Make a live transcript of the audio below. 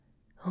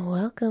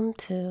Welcome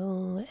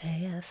to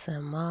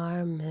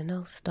ASMR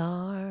Minnow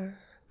Star.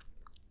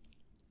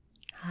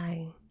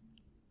 Hi,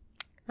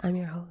 I'm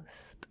your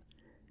host,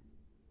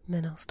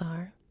 Minnow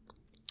Star,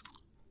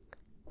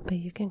 but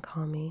you can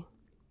call me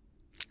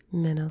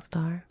Minnow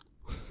Star.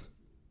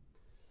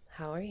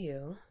 How are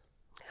you?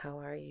 How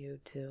are you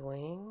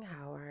doing?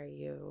 How are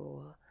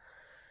you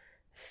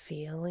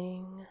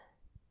feeling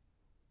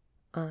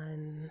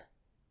on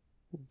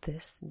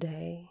this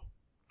day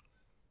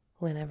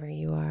whenever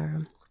you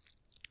are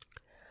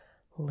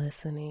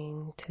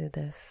listening to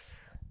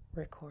this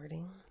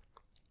recording?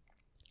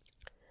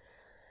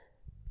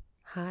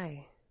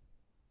 Hi,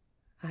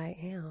 I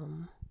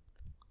am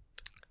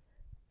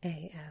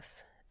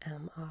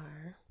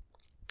ASMR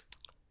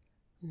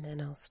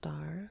Minnow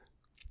Star,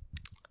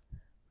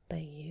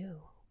 but you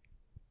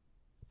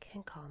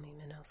can call me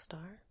Minnow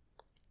Star.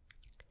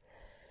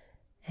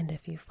 And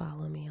if you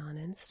follow me on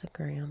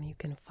Instagram, you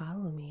can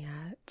follow me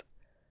at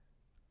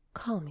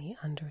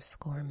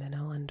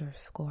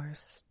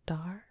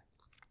callme_Minnow_star.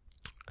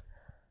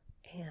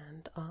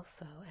 And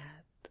also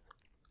at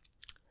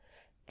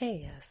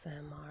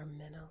ASMR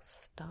Minnow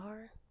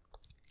Star.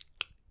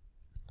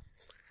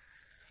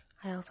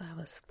 I also have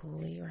a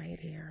spoolie right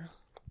here.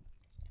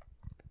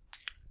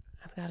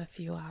 I've got a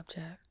few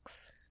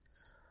objects.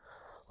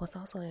 What's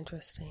also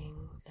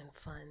interesting and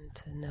fun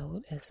to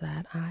note is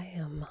that I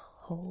am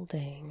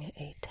holding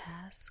a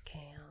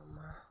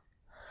Tascam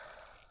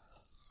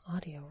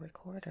audio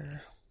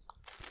recorder.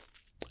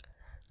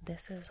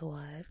 This is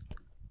what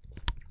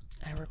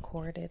I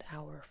recorded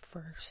our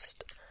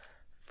first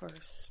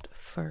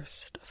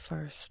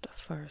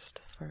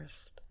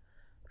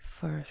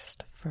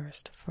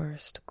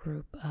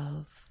group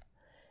of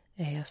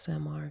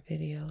ASMR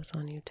videos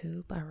on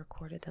YouTube. I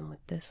recorded them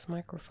with this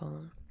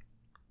microphone.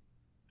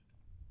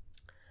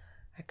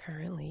 I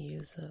currently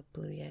use a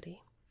Blue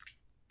Yeti,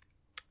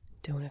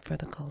 doing it for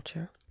the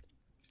culture.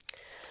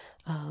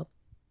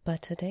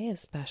 But today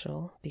is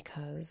special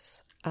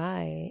because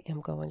I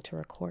am going to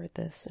record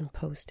this and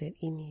post it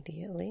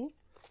immediately.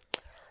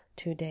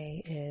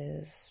 Today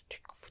is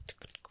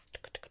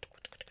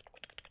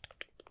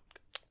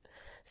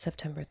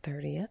September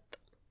 30th.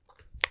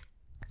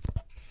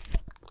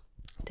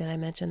 Did I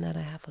mention that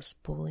I have a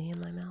spoolie in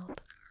my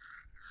mouth?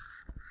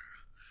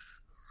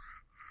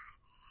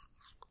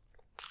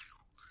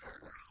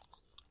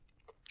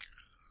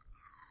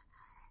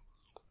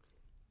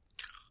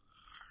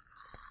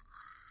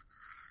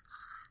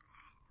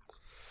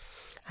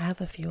 I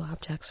have a few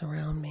objects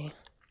around me,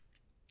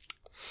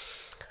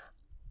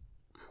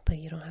 but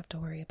you don't have to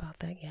worry about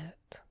that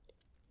yet.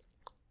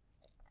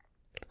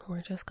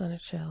 We're just gonna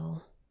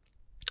chill.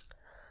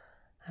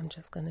 I'm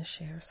just gonna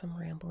share some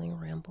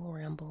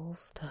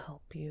rambles to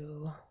help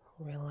you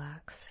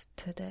relax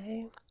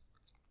today,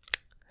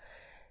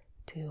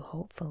 to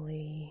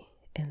hopefully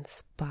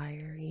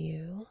inspire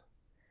you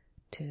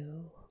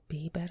to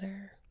be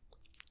better,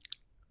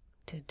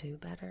 to do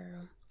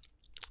better,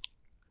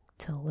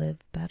 to live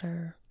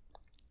better,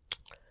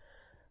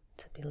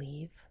 to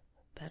believe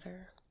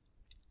better.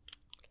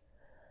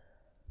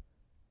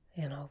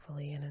 And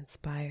hopefully in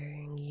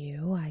inspiring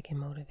you, I can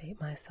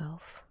motivate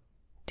myself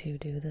to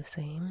do the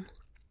same.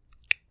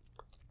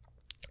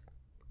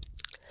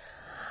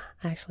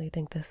 I actually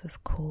think this is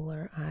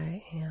cooler.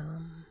 I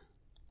am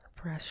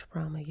fresh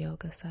from a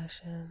yoga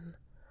session,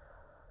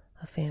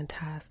 a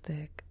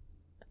fantastic...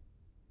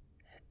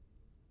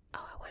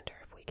 Oh, I wonder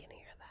if we can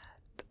hear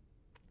that.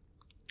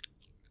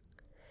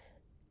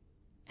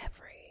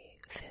 Every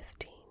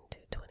 15 to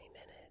 20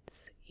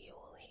 minutes, you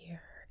will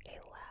hear a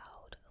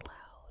loud,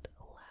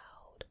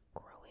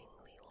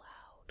 growingly,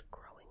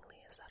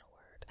 is that a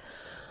word?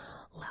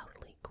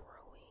 Loudly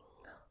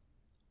growing,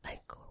 a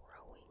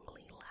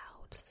growingly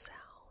loud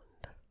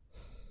sound.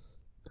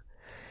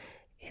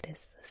 It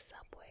is the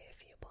subway a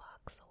few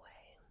blocks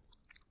away.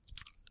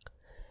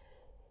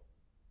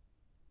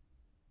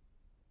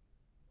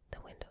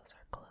 The windows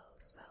are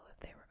closed, though. If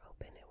they were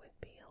open, it would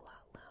be a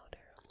lot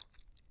louder.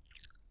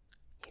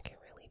 You can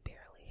really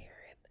barely hear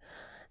it,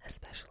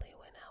 especially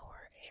when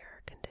our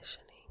air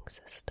conditioning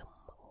system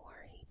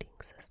or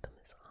heating system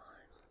is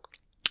on.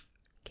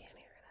 Can't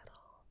hear it at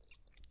all.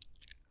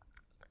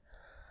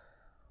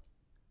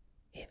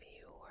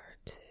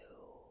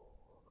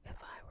 If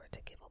I were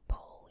to give a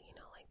poll,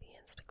 like the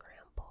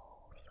Instagram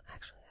polls,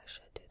 actually I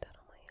should do that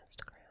on my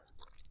Instagram.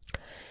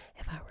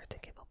 If I were to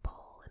give a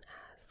poll and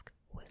ask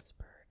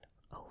whispered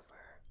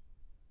over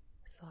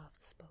soft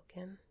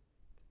spoken,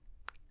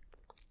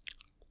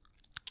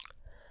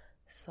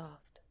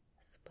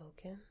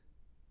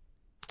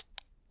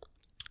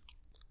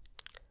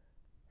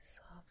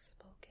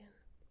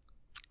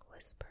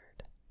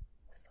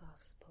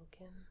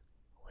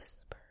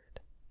 whispered,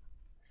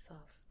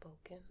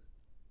 soft-spoken,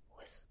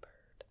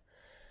 whispered.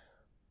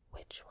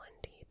 Which one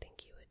do you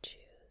think you would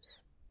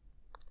choose?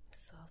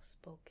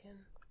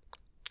 Soft-spoken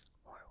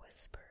or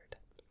whispered?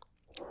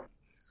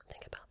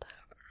 Think about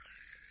that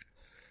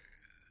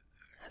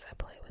as I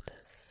play with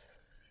this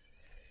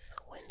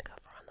wind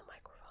cover on the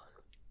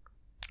microphone.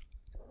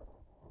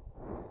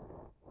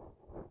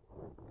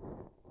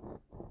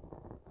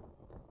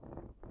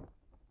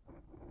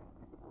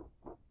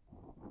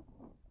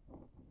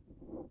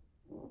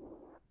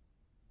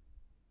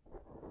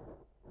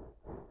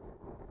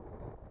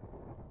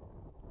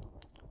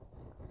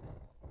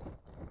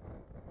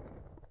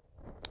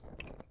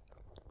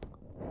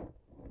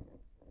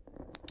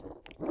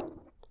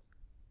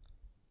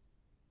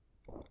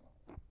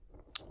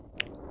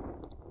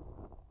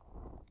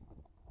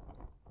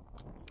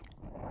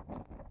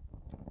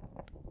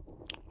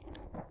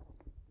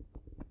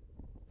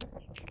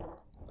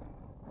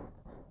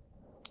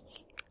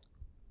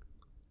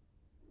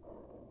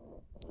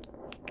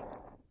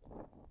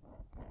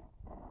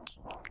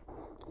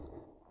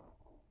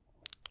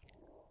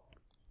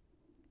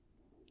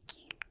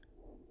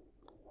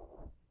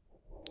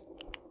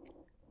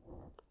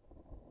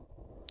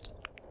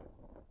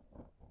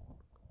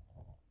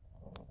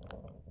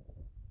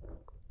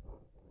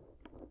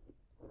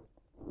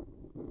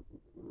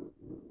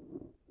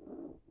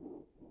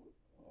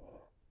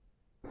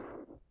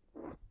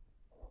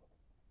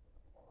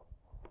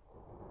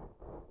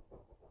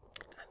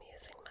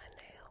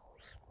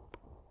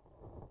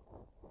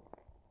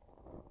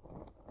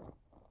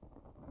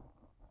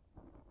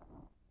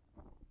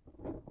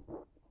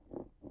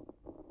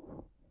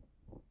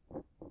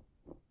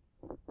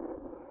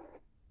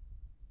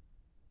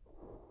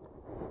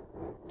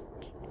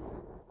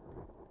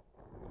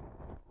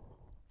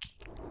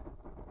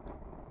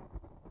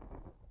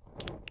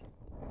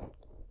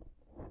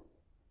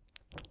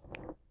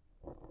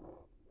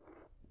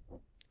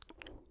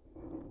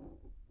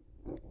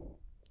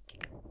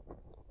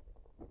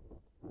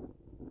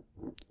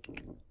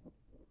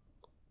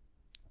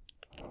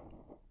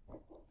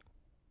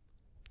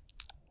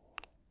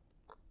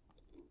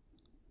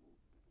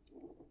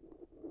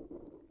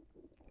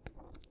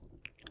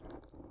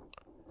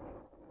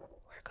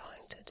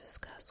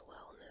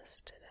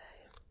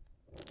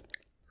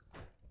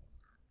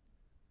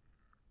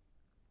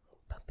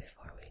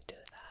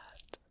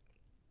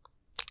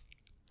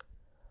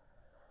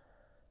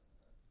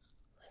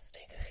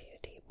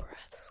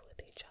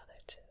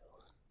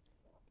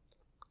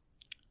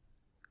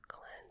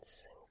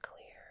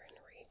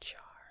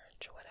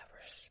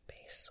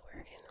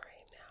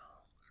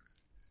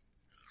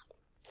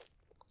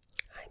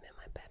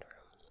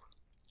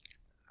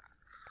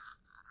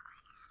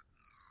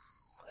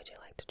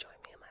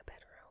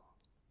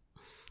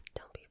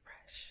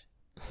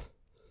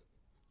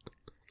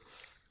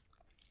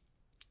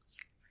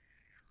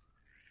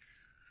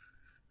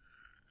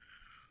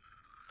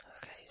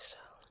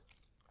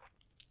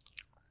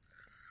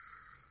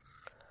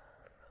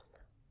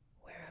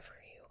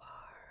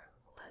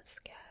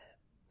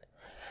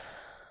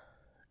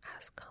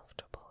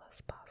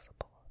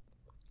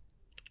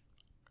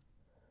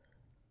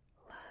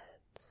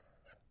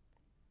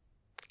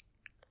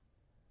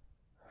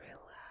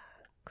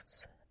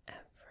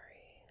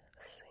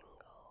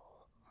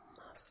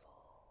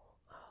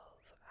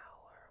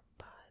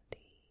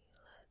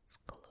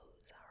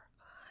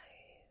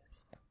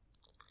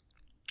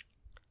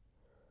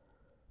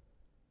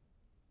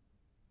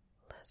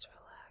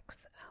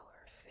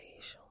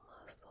 facial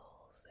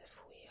muscles if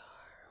we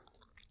are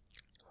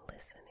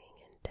listening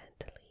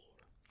intently.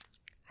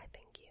 I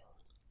thank you.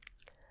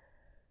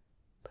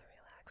 But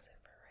relax it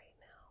for right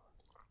now.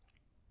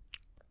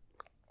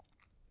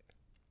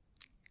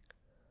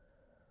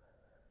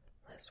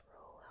 Let's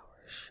roll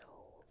our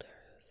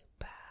shoulders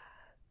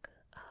back,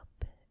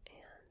 up,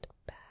 and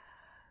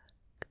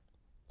back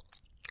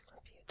a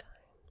few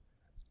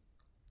times.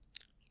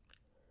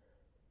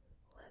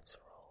 Let's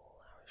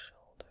roll our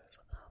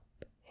shoulders up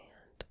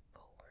and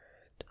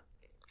forward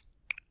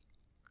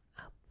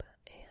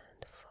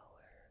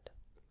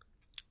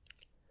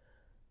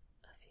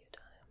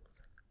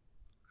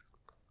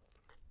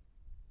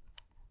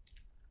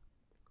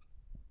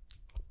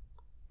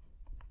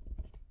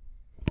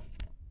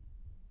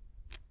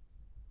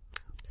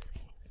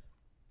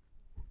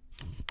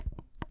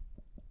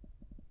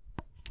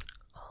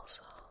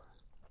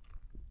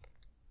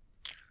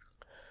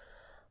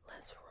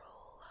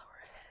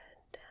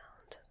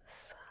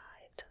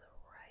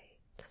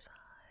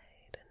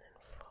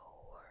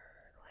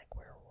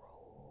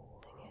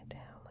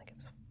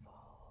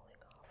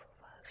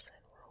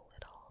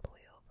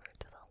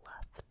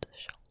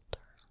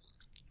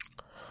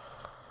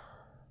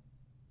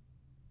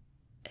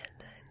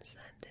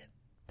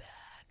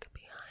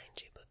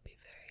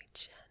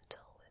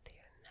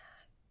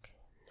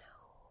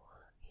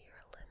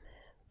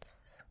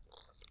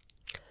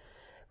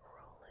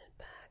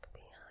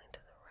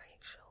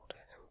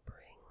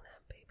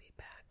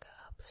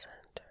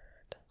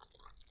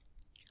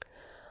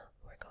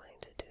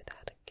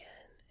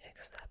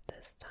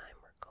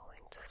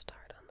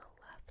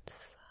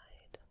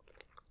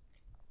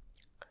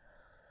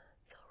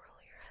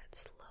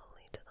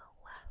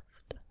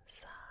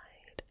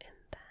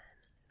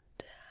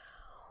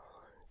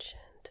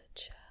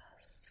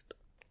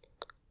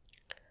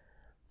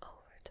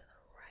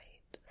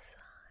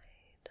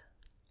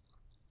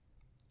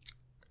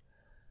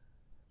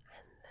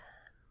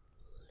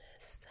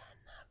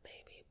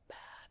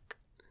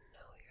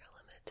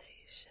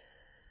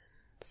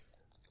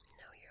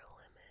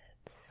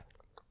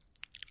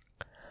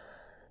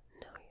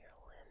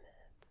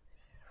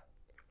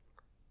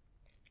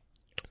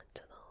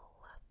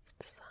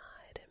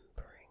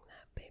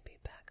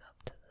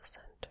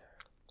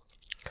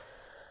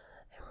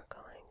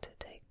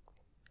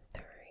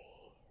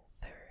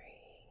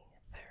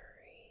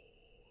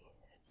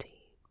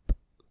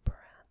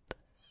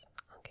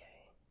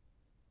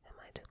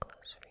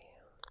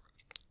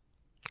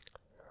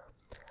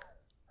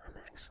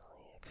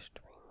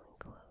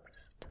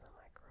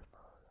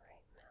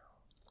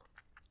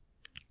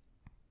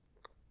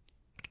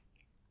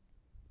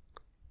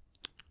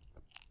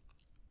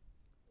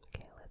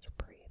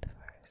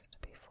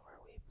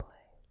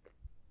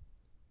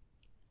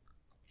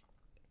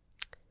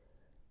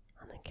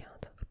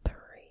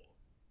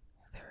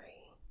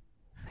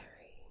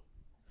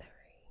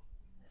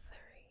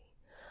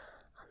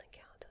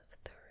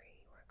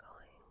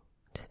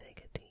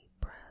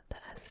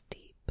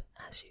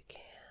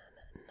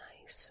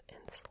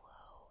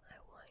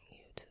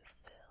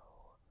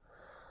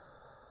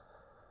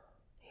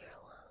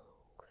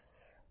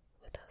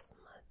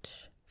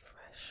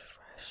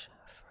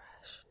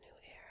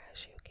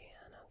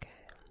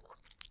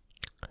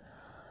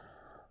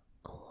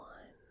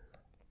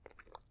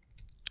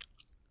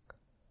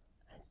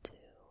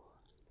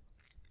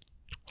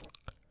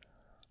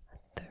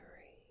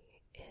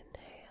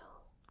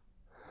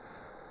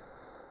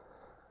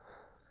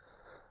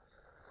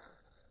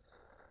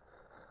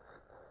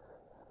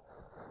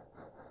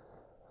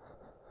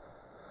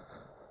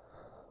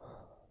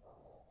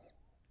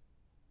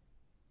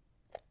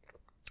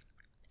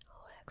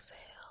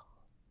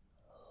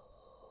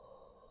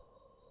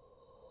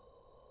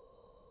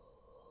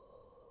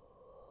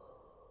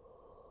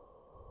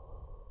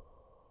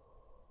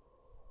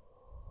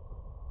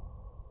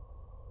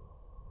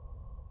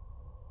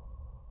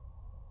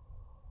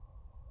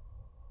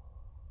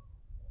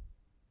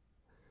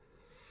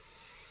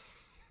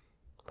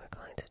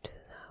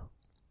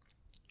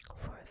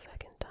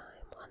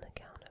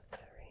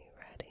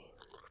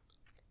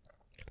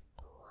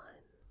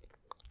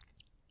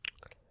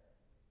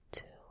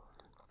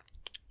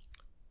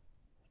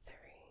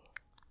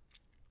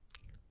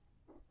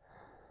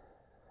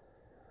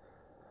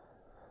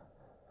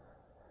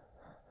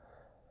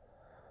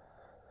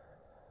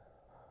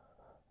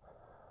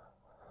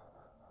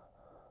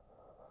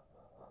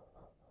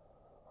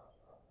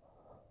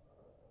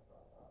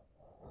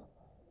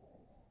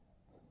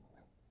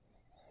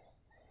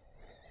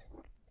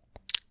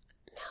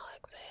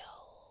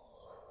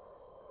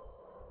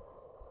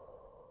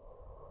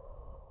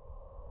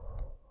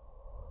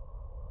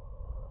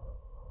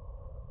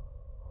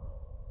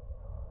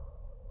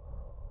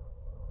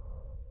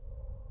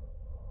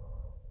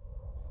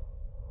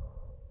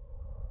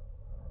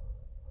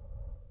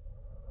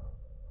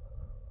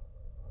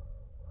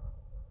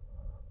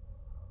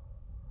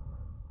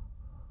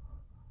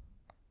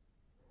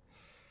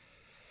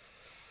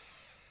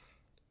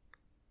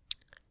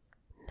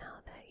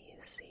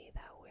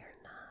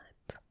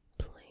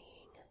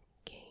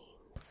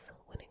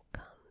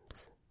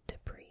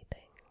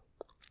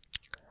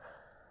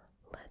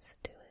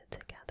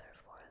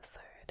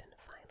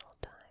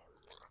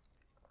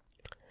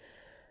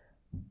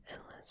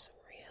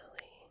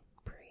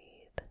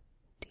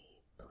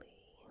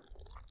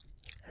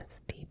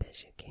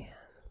as you can.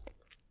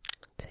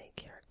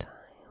 Take your time.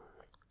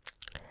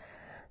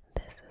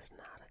 This is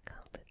not a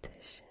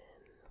competition,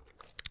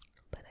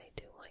 but I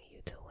do want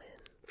you to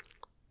win.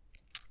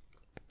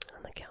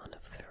 On the count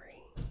of 3.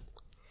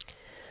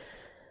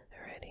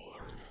 Ready?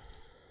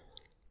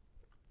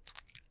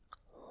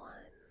 1,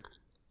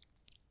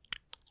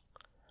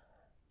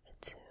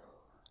 2,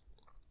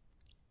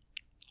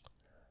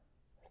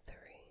 3.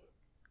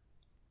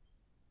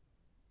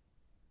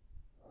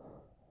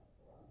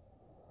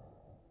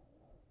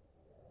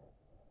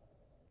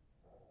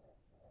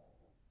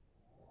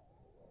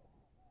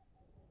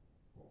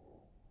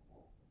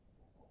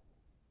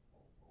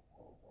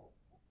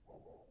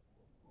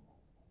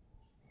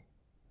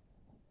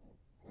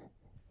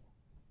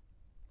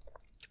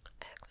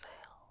 Exhale.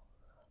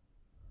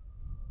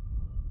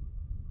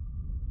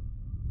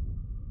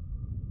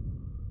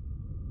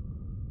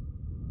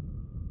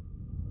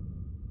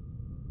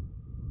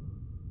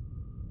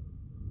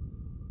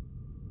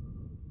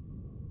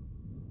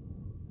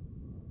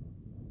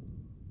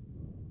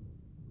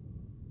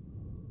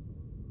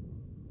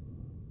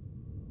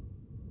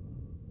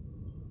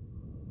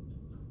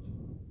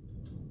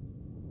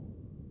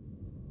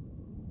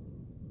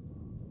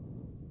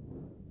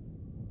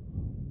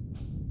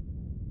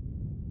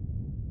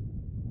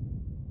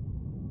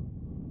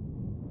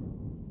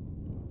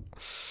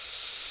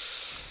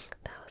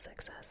 That was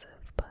excessive,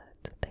 but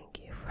thank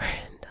you for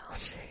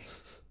indulging.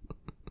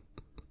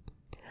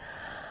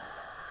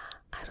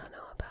 I don't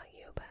know about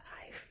you, but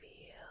I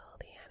feel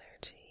the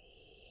energy,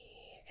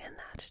 and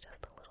that's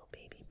just a little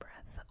baby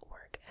breath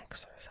work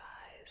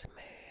exercise,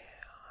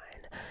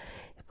 man.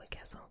 If we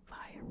get some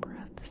fire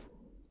breaths,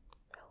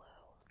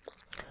 hello,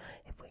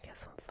 if we get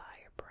some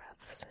fire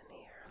breaths in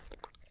here,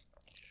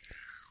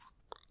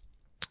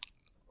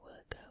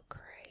 we'll go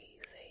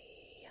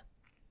crazy.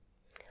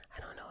 I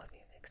don't know if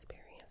you've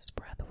experienced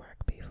breath work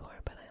before,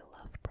 but I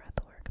love breath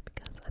work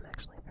because I'm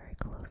actually very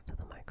close to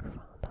the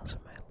microphone. Those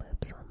are my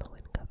lips on the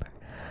wind cover.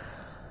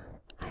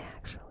 I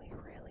actually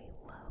really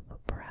love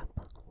breath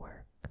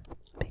work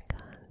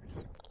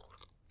because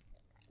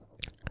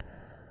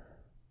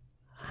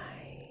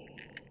I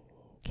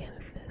can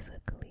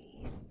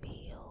physically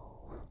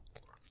feel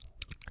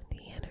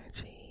the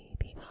energy,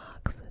 the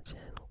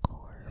oxygen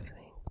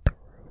coursing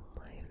through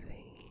my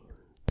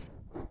veins.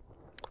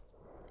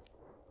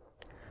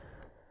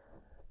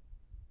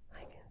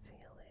 I can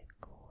feel it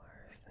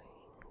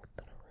coursing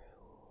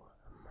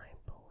through my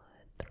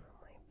blood, through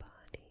my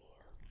body.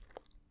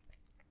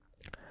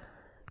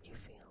 You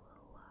feel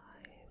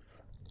alive,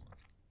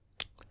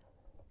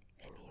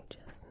 and you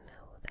just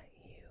know that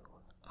you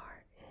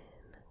are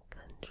in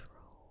control.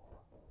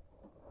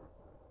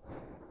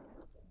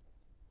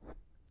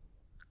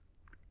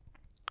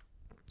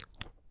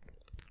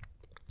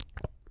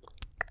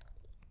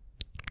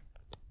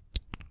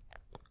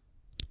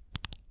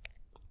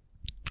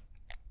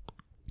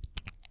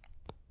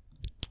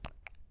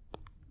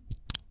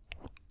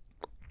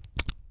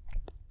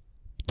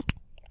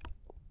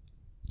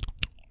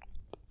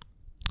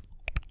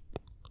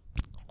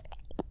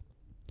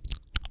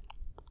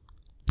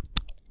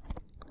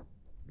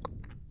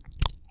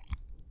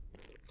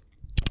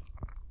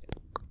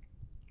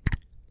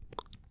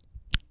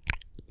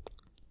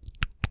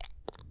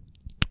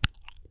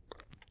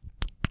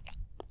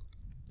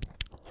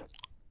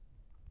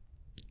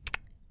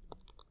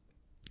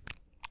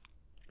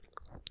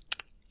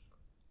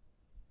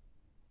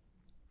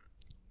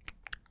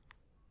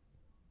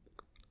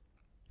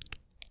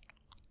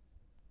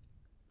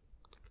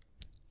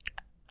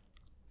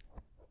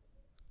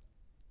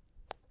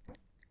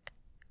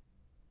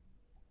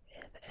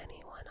 If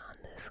anyone on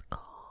this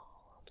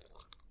call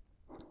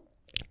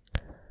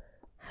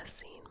has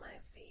seen my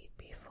feet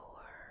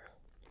before,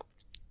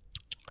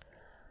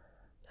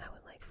 I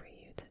would like for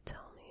you to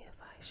tell me if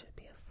I should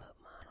be a foot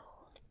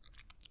model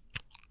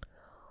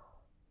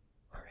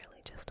or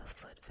really just a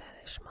foot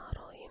fetish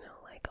model, you know,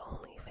 like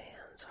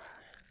OnlyFans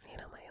or, you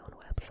know, my own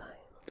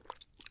website.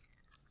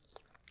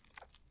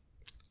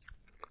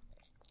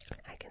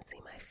 I can see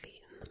my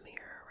feet in the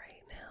mirror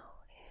right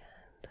now,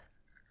 and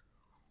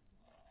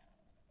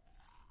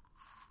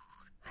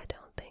I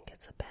don't think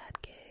it's a bad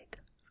gig.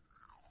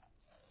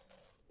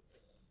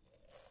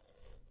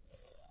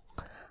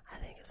 I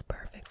think it's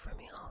perfect for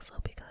me also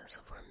because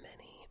for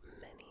many,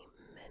 many,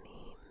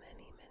 many,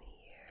 many, many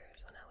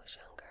years when I was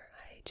younger,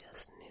 I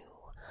just knew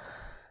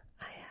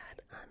I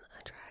had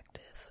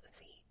unattractive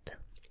feet.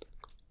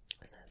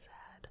 Isn't that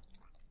sad?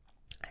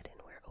 I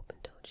didn't wear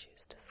open-toed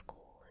shoes to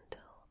school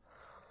until,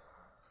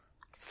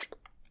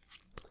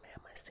 man,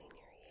 my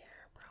senior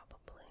year,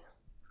 probably.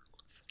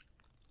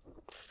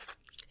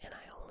 And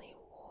I only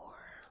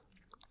wore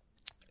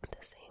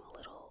the same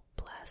little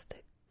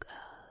plastic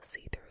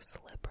see-through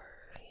slipper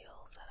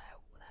heels that I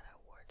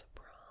wore to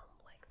prom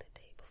like the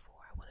day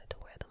before. I wanted to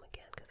wear them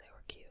again because they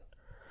were cute.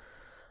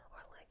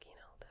 Or like, you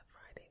know, that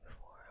Friday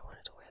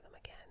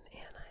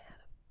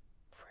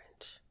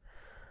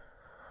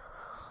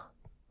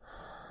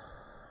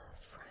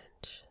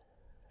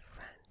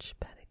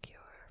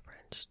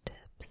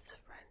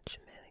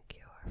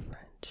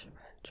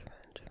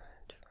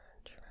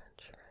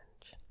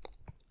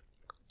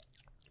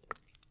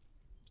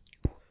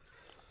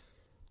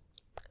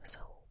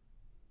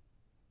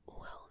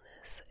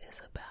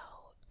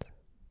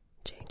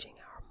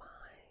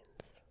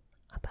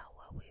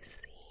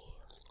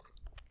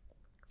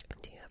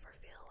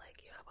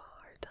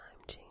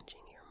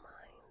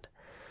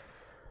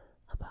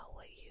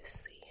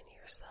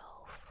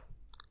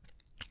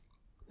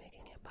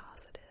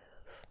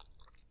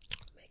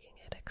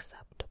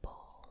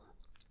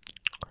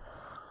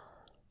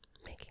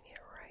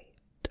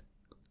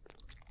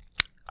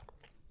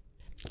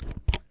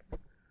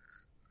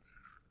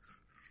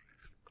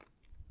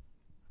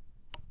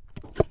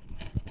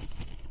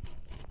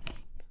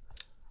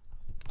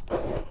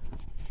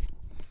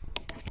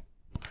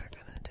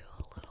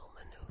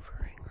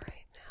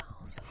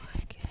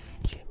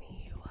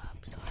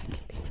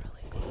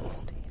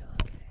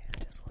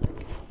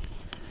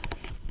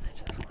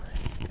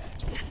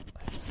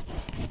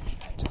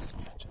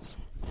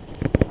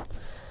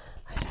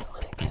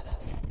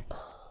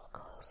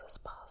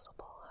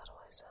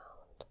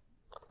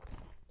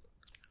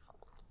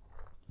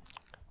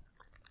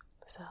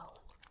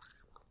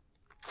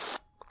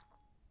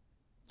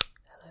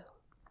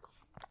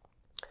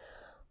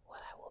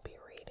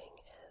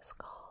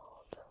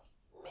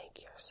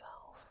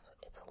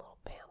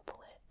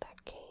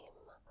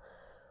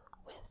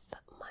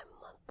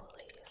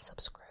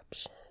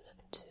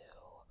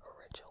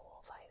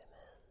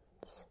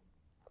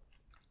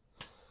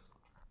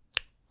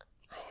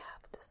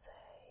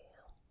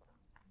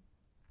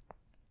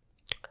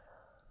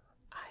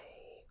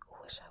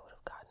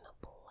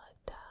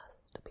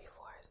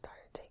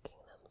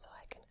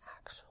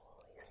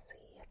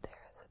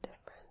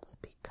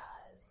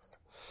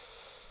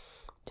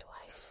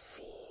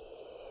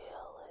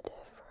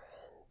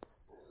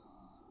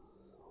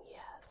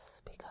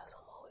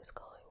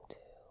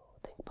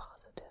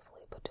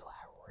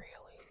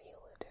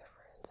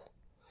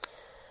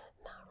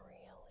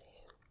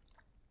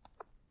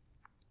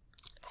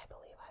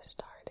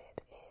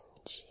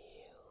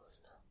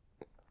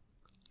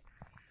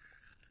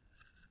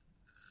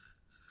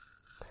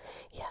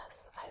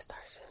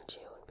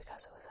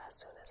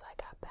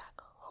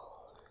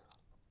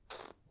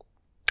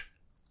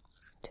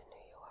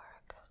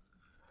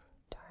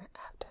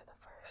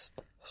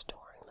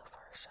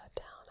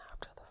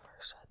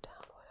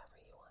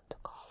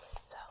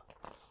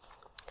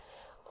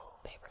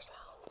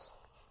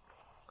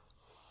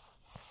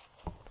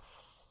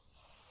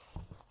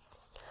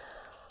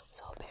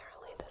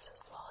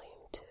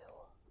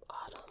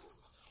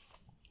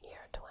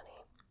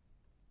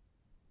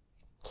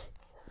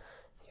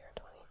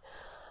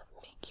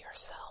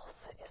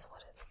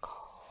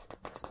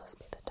This must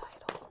be the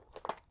title.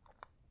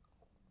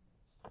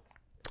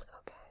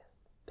 Okay,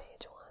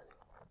 page 1.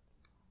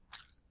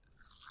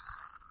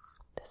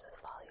 This is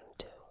volume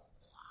 2.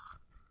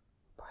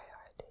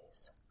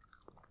 Priorities.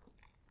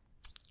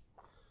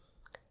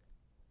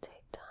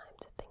 Take time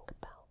to think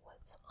about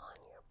what's on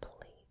your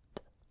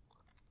plate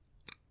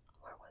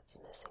or what's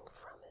missing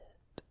from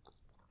it.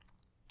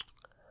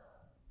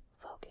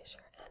 Focus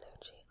your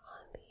energy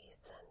on the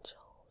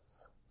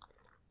essentials.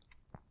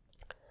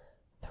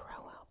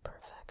 Throw out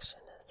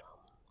perfectionism.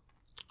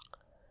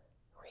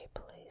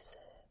 Replace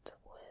it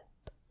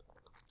with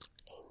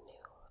a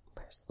new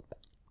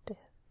perspective.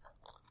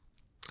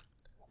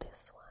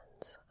 This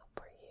one's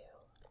for you.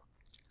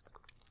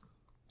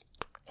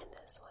 And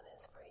this one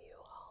is for you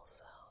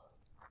also.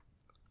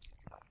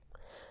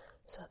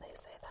 So they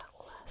say that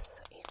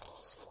less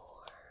equals more.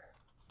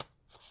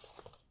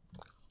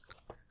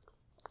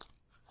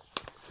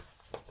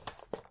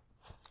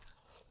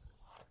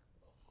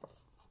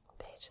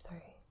 Page 3.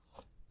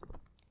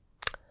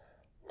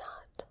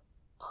 Not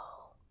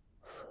all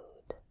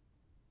food.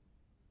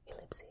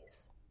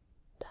 Ellipses.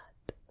 Dot,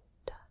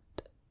 dot,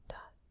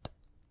 dot,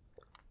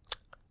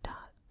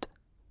 dot,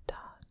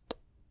 dot.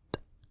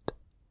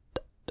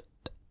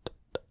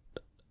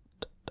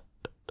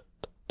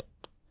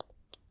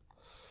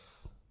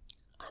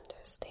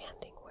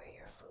 Understanding where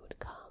your food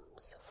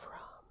comes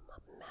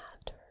from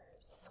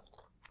matters,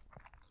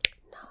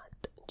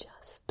 not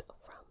just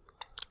from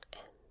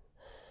an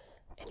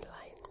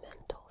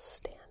environmental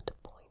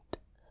standpoint,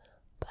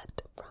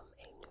 but from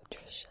a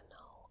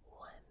nutritional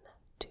one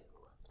too.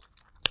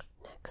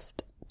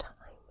 Next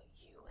time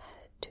you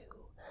head to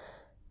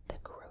the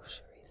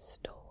grocery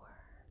store,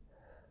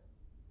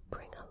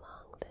 bring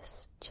along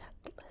this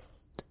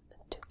checklist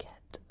to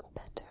get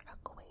better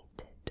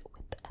acquainted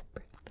with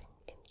everything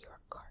in your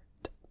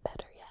cart.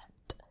 Better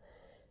yet,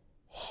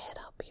 hit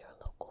up your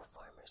local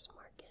farmer's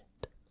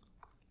market.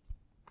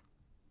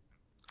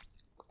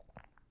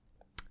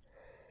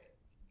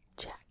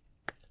 Check.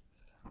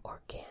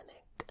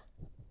 Organic.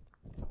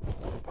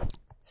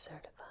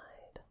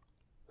 Certified.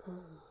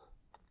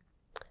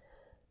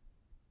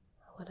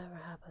 Whatever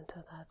happened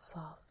to that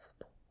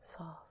soft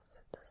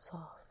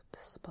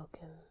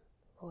spoken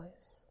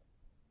voice?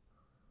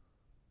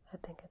 I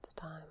think it's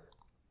time.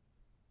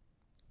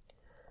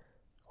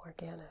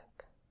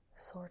 Organic.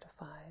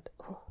 Sortified.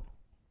 Ooh.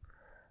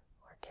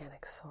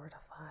 Organic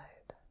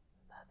certified.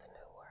 That's a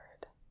new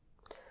word.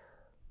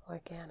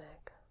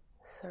 Organic.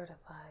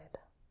 Certified.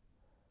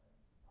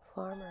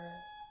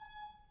 Farmers.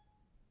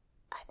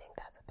 I think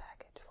that's a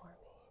package for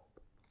me.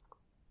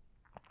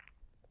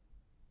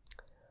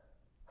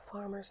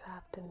 Farmers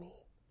have to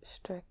meet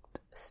strict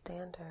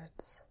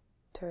standards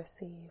to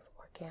receive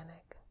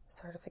organic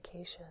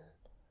certification,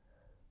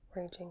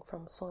 ranging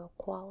from soil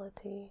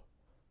quality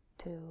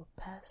to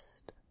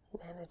pest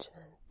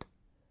management.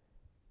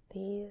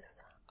 These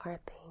are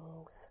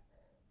things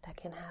that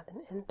can have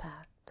an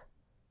impact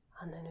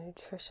on the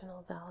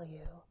nutritional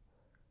value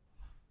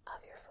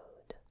of your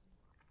food.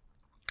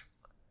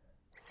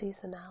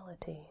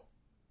 Seasonality.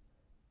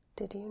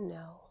 Did you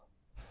know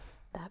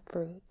that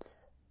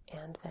fruits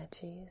and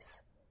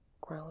veggies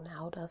grown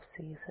out of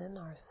season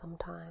are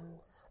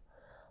sometimes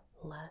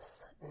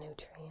less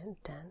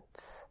nutrient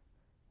dense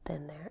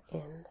than their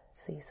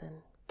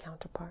in-season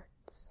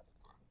counterparts?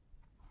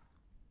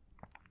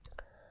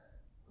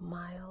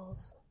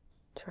 Miles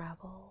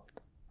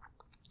traveled.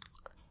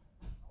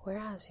 Where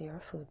has your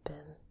food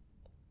been?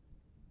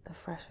 The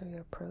fresher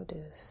your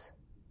produce,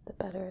 the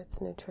better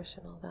its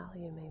nutritional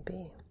value may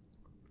be.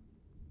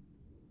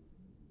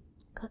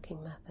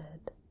 Cooking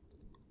method.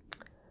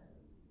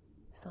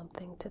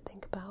 Something to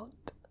think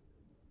about.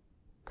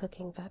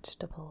 Cooking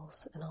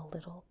vegetables in a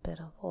little bit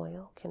of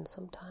oil can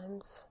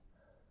sometimes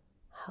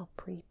help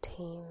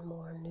retain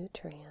more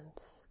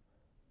nutrients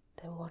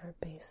than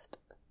water-based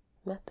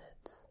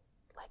methods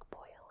like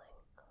boiling.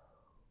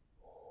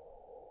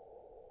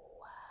 Ooh,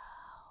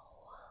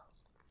 wow.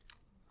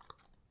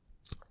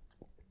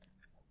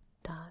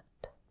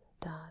 Dot,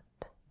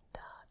 dot,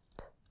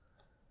 dot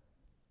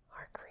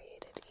are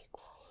created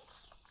equal.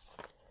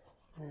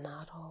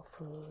 Not all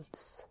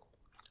foods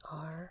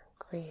are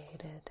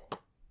created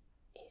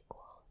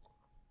equal.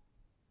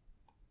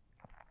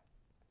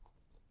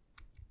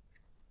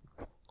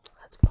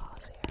 Let's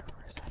pause here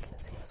for a second to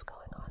see what's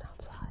going on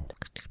outside.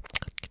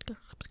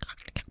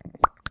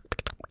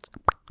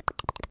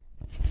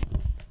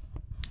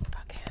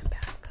 Okay, I'm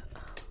back.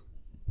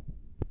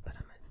 But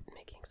I'm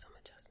making some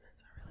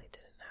adjustments. I really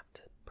didn't have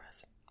to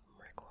press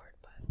record,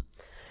 but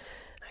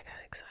I got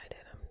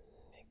excited.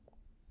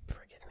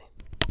 Forgive me.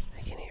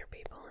 I can hear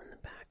people in the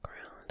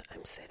background.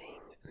 I'm sitting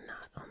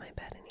not on my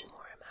bed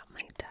anymore. I'm at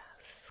my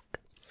desk.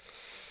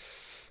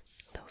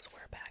 Those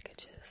were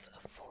packages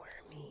for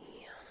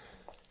me.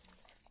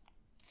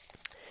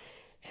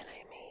 And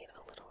I made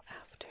a little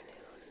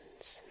afternoon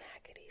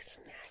snackety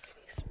snack.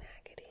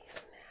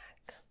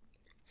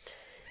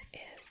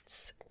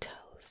 It's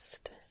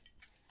toast,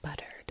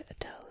 buttered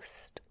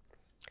toast,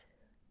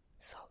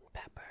 salt and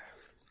pepper,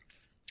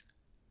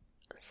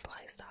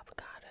 sliced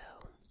avocado,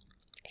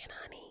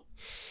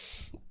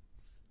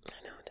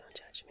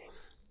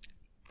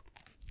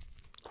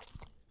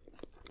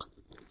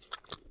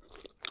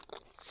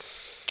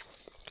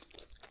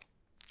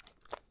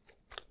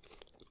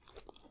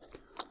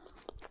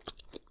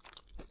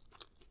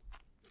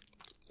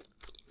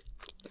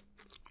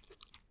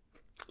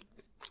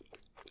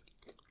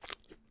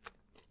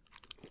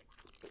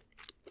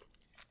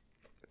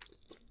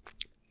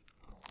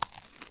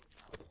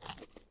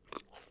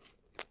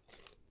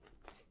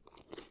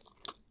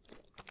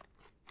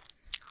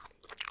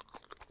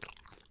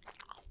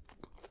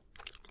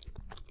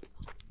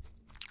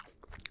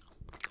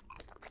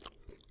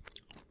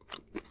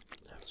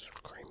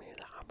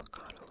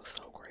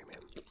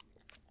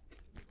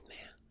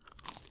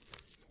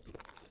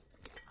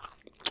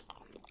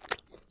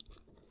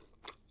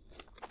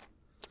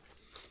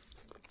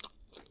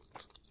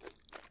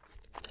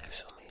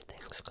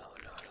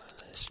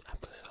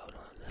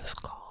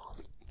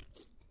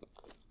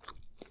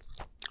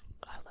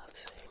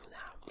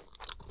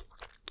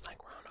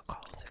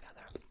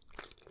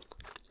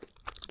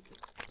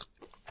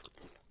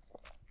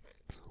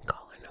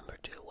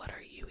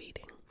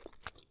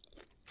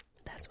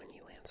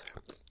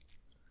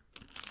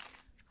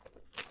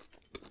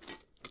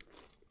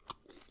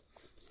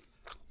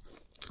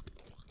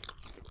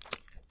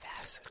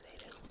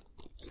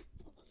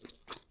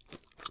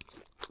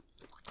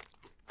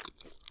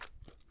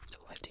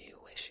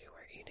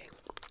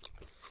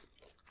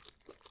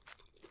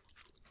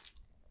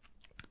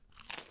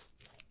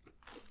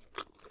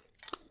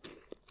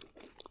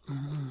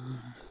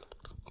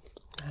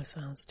 That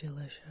sounds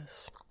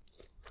delicious.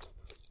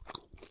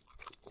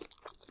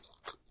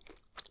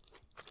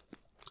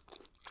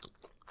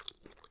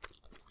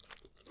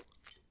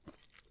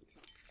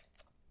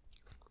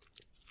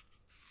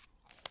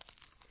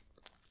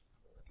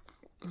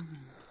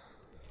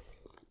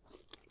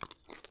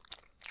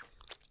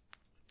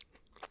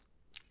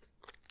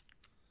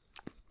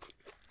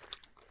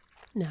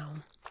 Now,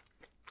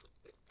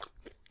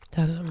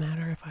 doesn't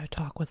matter if I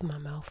talk with my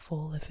mouth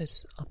full if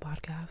it's a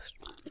podcast.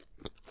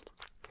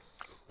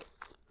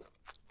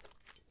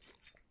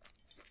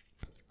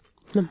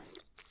 A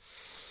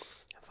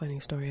funny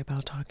story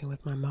about talking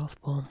with my mouth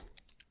full.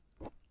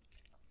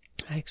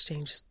 I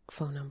exchanged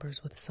phone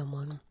numbers with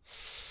some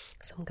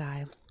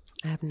guy.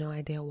 I have no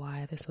idea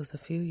why. This was a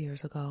few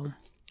years ago.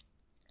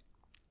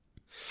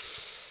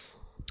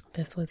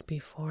 This was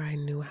before I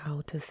knew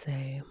how to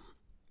say,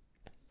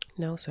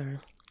 "No,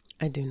 sir,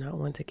 I do not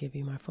want to give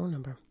you my phone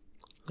number."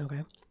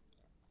 Okay?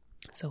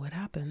 So what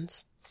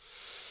happens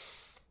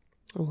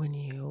when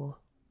you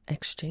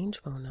exchange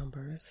phone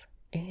numbers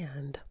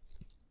and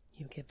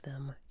you give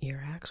them your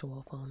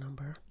actual phone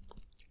number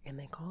and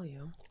they call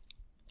you?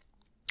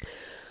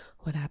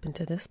 What happened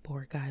to this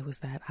poor guy was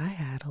that I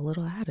had a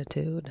little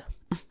attitude.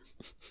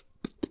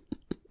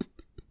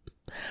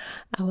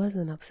 I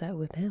wasn't upset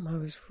with him. I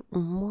was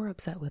more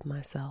upset with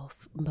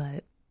myself,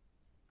 but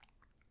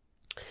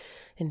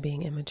in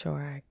being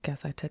immature, I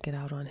guess I took it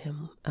out on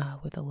him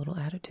with a little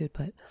attitude.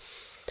 But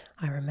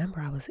I remember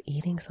I was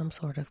eating some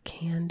sort of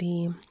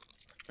candy.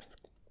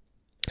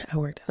 I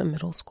worked at a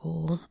middle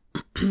school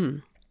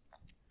in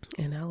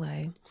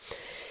LA,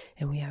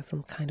 and we had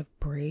some kind of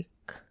break.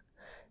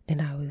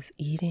 And I was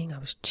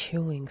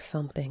chewing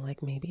something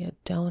like maybe a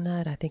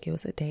donut. I think it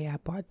was a day I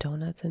bought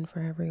donuts in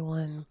for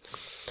everyone,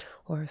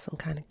 or some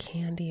kind of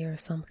candy or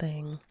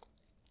something.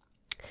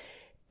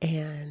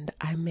 And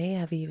I may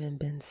have even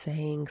been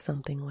saying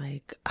something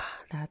like,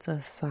 "That's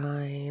a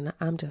sign.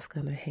 I'm just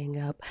going to hang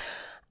up."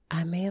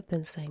 I may have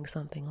been saying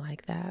something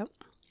like that.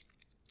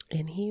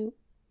 And he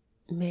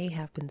may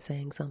have been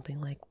saying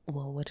something like,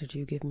 "Well, what did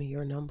you give me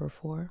your number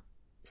for?"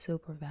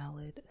 Super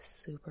valid,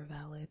 super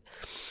valid.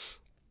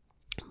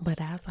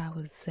 But as I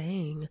was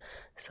saying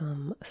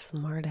some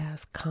smart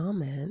ass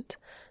comment,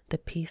 the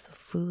piece of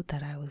food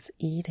that I was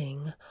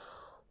eating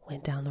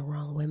went down the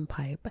wrong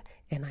windpipe,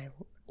 and I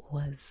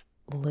was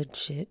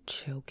legit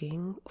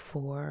choking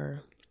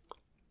for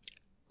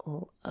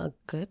a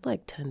good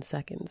 10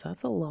 seconds.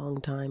 That's a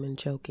long time in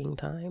choking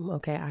time.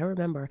 Okay, I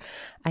remember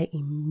I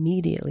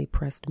immediately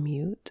pressed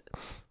mute,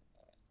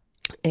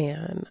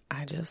 and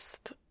I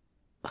just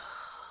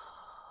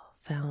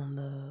found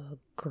the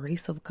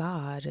grace of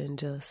God and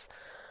just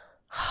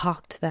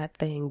hawked that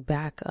thing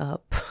back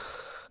up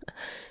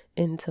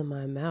into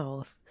my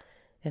mouth,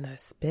 and I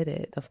spit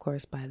it. Of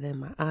course, by then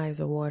my eyes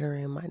are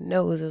watering, my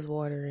nose is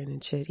watering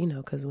and shit,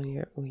 because when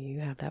you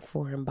have that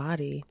foreign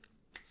body,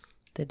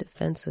 the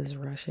defenses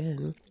rush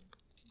in.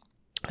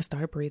 I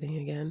started breathing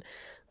again,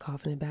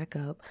 coughing it back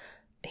up.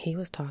 He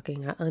was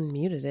talking, I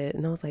unmuted it,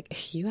 and I was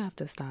like, "You have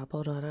to stop.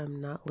 Hold on,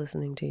 I'm not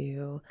listening to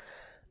you.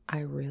 I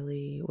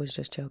really was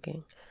just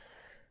joking."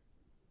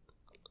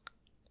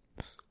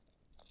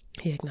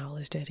 He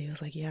acknowledged it. He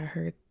was like, "Yeah, I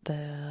heard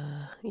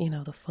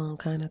the phone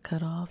kind of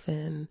cut off,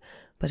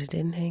 but it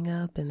didn't hang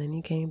up, and then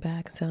you came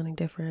back sounding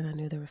different. I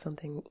knew there was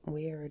something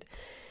weird."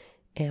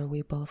 And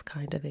we both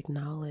kind of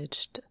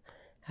acknowledged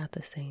at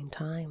the same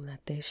time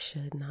that this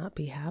should not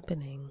be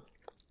happening.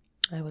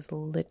 I was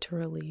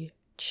literally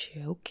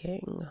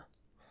choking.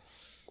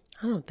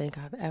 I don't think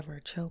I've ever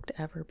choked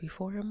ever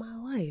before in my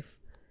life.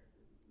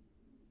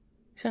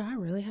 So I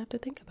really have to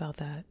think about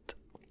that.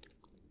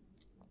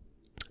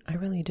 I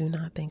really do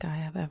not think I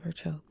have ever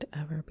choked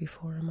ever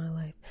before in my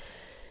life.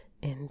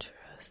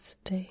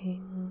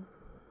 Interesting.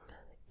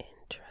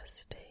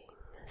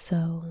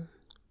 So,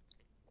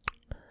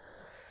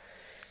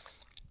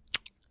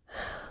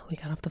 we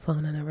got off the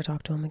phone and never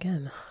talked to him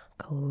again.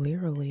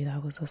 Clearly,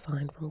 that was a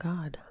sign from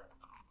God.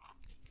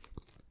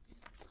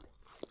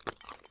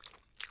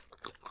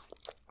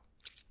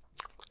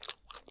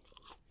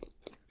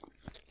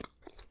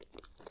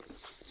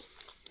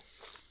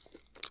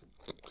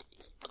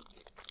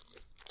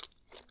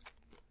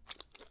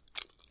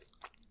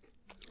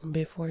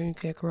 Before you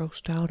get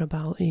grossed out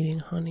about eating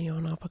honey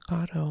on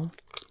avocado,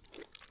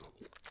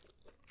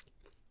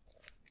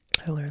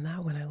 I learned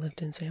that when I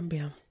lived in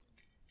Zambia.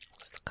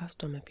 It's the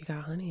custom. If you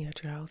got honey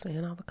at your house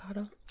and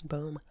avocado,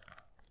 boom.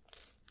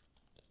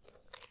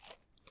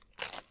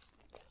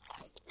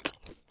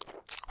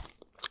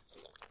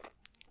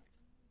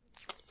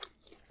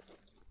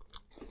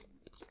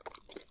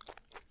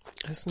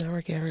 It's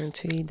never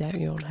guaranteed that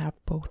you'll have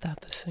both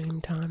at the same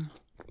time.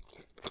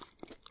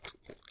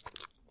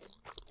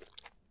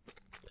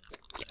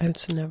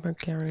 It's never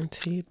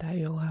guaranteed that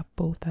you'll have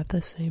both at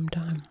the same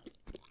time.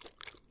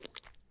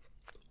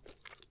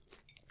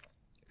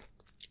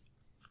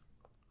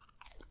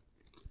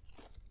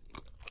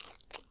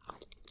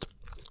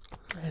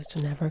 It's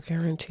never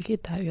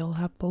guaranteed that you'll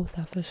have both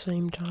at the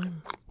same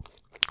time.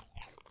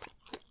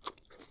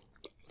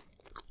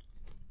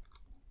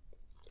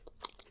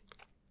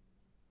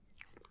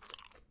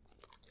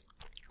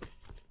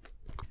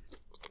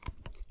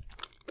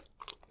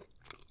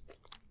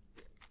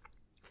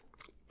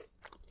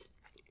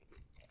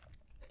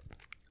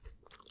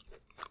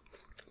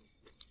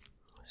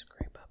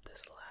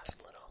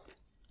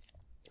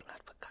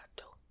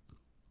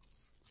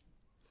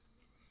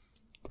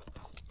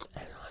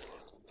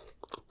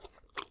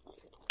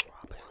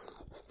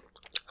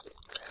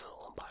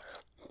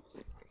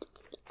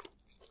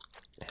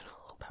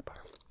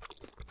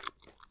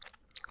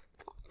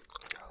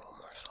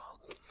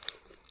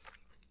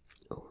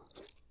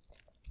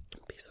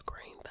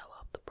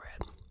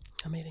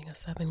 I'm eating a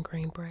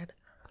 7-grain bread.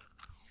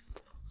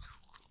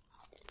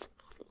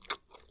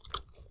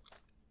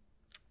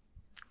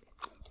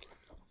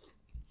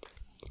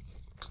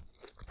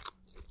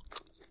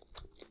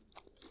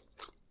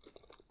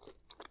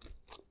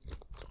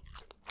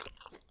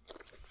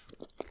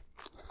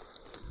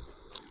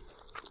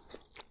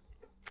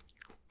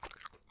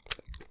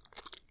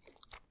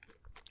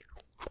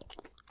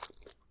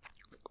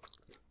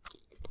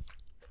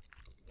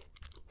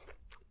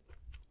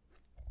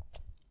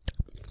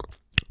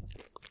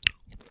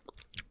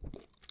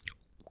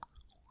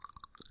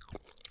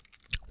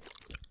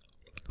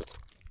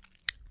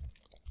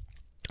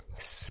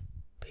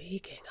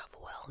 Speaking of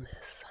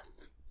wellness,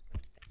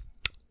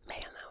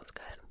 man, that was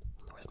good.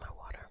 Where's my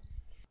water?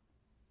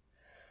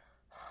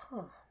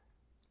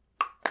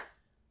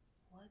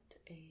 What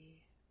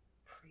a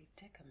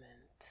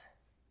predicament.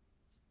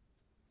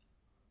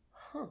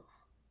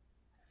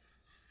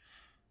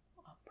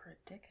 A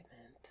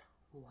predicament.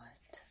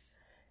 What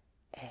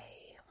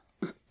a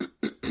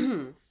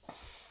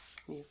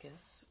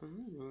mucus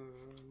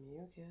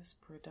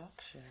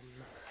production.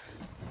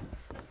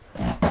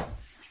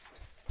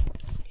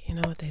 You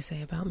know what they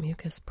say about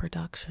mucus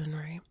production,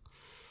 right?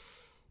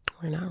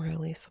 We're not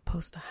really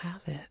supposed to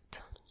have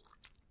it.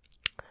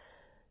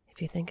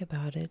 If you think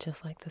about it,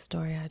 just like the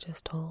story I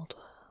just told,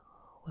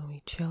 when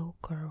we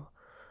choke or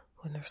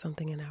when there's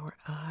something in our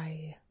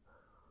eye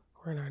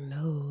or in our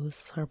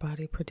nose, our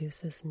body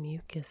produces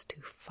mucus to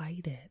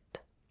fight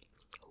it.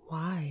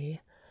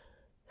 Why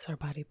is our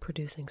body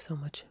producing so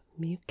much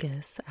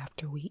mucus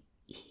after we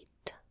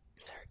eat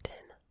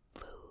certain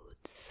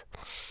foods?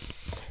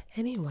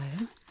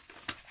 Anyway,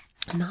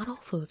 not all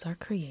foods are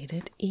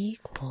created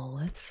equal.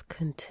 Let's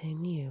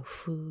continue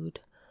food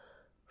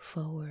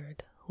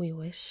forward. We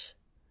wish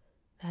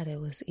that it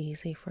was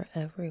easy for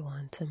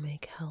everyone to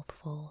make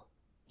healthful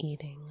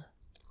eating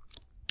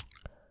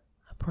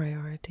a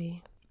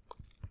priority.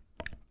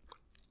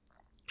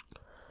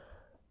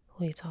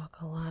 We talk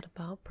a lot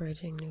about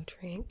bridging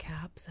nutrient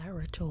gaps at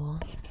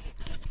Ritual.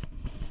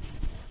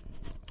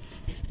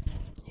 You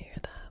hear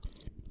that?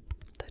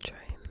 The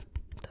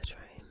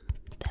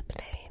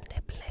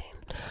plane.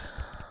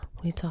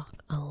 We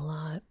talk a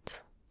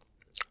lot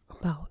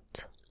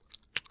about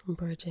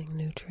bridging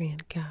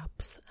nutrient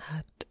gaps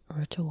at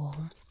Ritual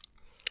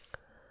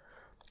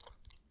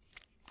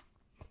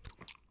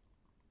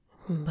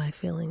by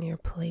filling your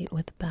plate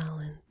with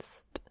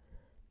balanced,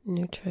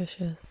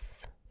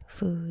 nutritious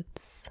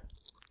foods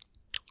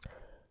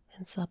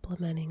and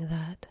supplementing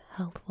that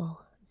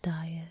healthful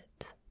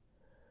diet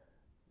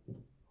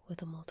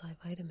with a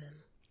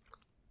multivitamin.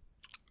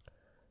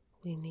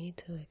 We need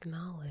to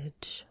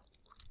acknowledge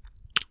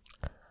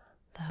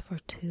that for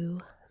too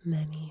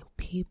many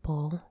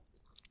people,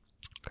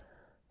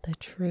 the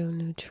true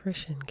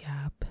nutrition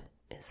gap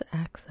is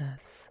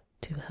access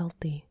to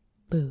healthy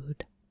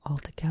food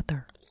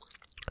altogether.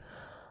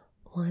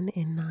 1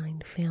 in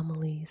 9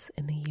 families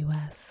in the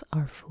U.S.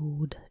 are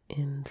food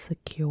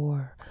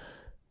insecure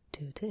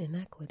due to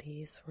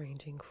inequities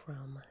ranging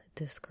from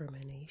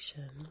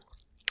discrimination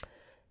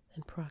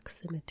and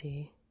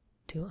proximity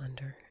to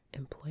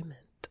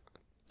underemployment.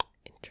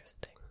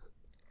 Interesting.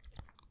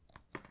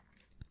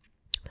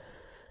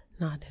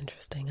 Not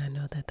interesting. I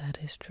know that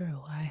is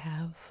true. I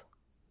have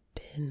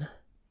been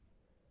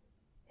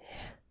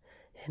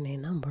in a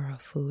number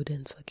of food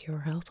insecure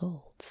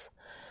households.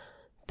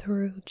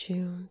 Through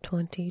June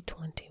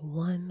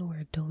 2021,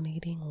 we're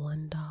donating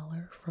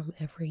 $1 from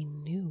every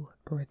new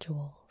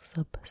Ritual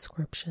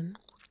subscription,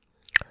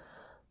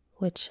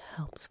 which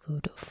helps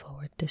Food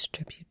Forward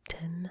distribute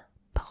 10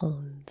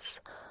 pounds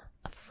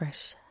of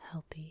fresh,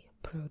 healthy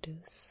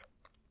produce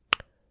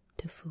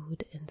to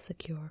food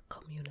insecure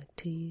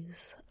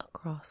communities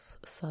across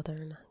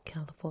Southern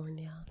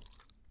California.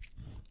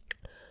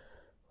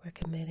 We're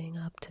committing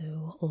up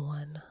to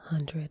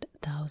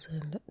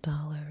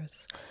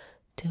 $100,000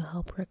 to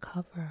help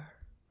recover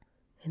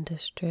and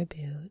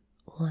distribute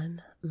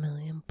 1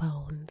 million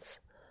pounds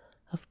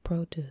of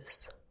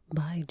produce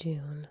by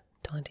June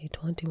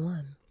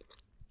 2021.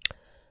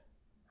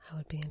 I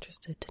would be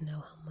interested to know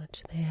how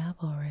much they have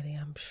already.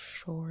 I'm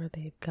sure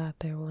they've got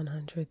their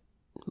 100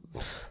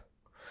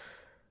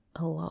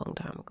 a long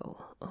time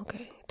ago.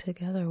 Okay,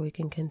 together we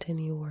can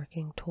continue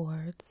working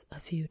towards a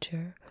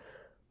future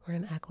where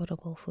an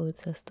equitable food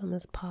system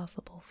is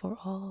possible for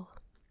all.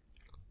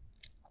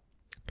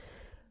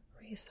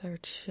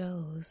 Research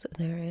shows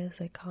there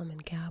is a common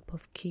gap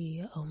of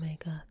key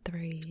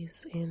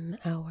omega-3s in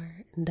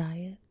our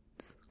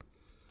diets.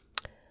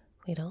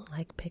 We don't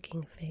like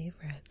picking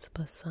favorites,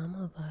 but some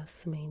of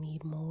us may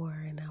need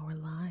more in our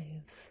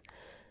lives,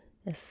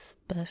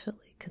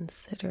 especially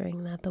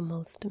considering that the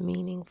most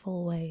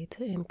meaningful way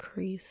to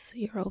increase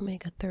your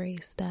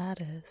omega-3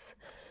 status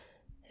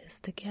is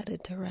to get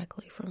it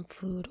directly from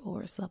food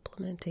or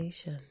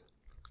supplementation.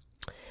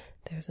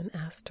 There's an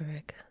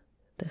asterisk.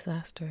 This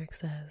asterisk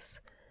says,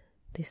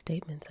 these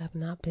statements have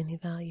not been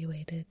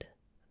evaluated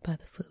by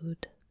the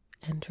Food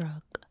and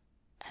Drug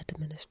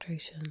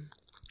Administration.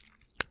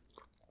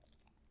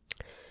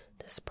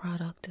 The This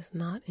product is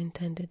not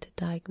intended to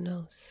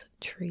diagnose,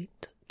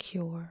 treat,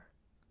 cure,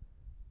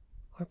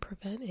 or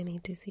prevent any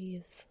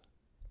disease.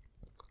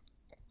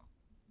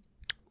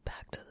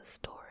 Back to the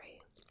story.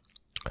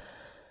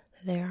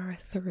 There are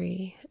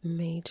 3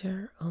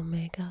 major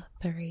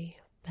omega-3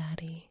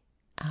 fatty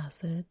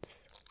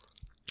acids.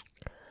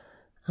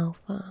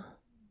 Alpha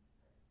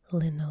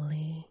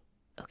linolenic.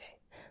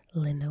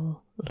 Why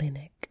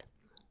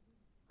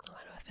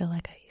do I feel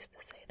like I used to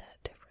say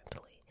that differently?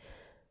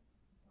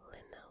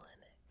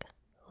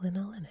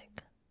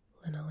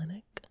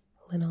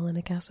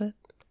 Linolenic acid,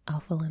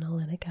 alpha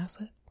linolenic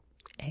acid,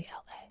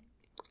 ALA.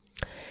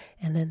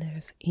 And then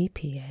there's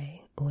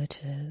EPA, which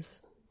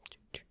is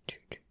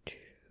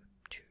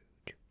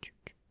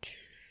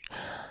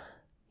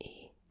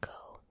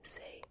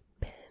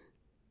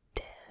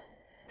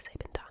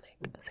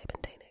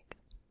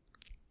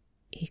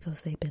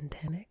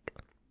ecosapentanic.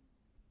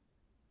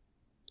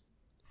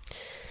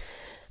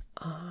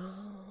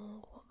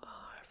 Oh,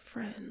 our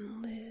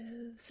friend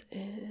lives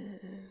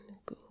in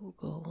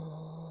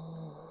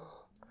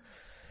Google.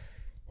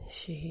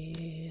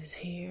 She's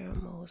here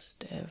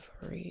most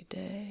every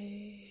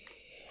day.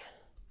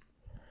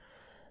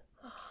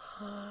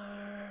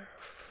 Our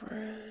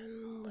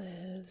friend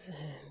lives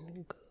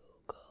in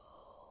Google.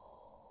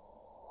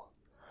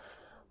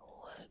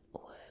 What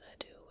would I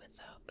do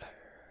without her?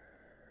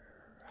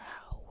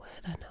 How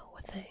would I know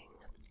a thing?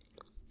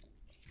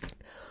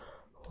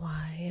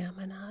 Why am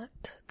I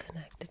not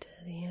connected to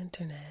the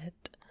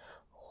internet?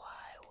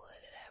 Why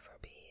would it ever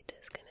be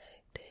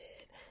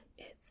disconnected?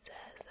 It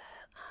says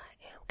that I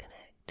am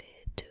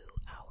connected to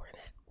our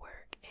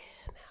network,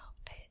 and now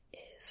it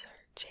is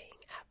searching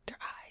after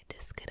I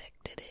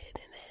disconnected it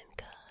and then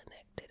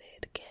connected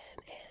it again,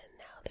 and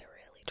now they're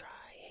really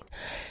trying.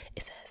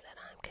 It says that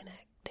I'm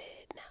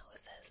connected. Now it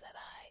says that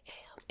I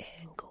am,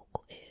 and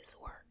Google is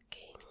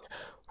working.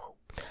 Whoa.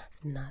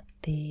 Not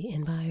the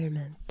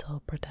Environmental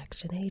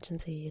Protection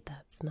Agency.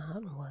 That's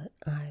not what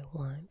I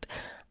want.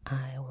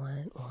 I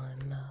want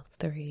one of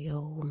 3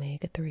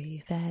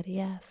 omega-3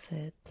 fatty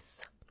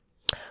acids.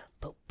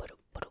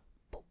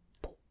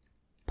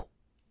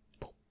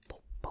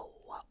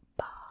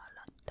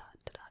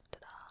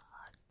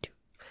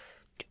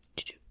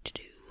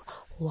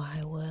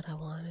 Why would I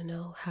want to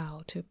know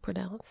how to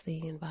pronounce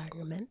the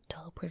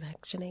Environmental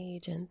Protection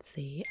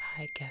Agency?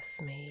 I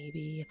guess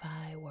maybe if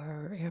I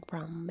were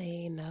from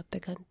another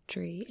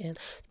country and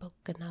spoke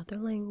another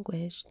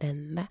language,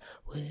 then that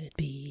would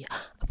be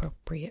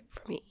appropriate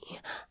for me.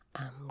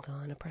 I'm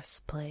gonna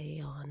press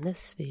play on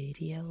this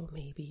video.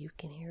 Maybe you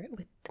can hear it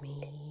with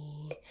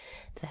me.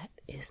 That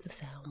is the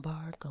sound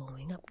bar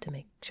going up to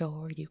make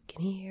sure you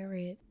can hear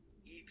it.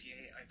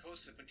 EPA,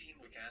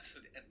 icosapentenoic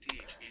acid, and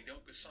DHA,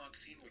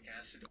 docosahexaenoic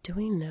acid. Do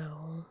we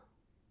know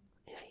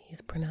if he's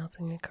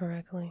pronouncing it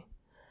correctly?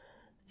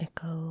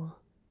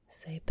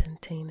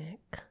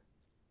 Icosapentenic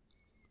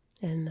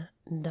and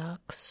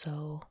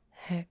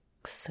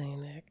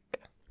doxohexaenic.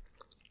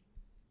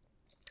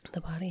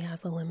 The body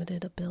has a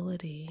limited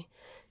ability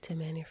to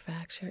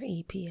manufacture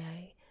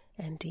EPA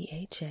and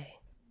DHA,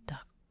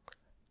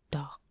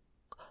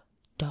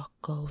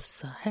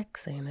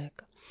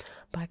 docosahexaenic,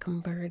 by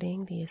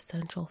converting the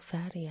essential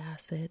fatty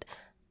acid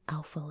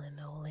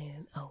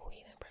alpha-linolenic. Oh,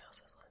 he didn't pronounce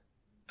this one.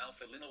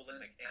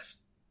 Alpha-linolenic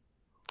acid.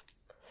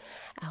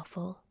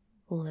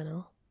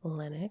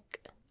 Alpha-linolenic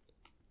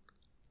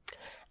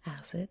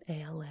acid,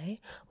 ALA,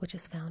 which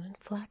is found in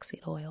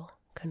flaxseed oil,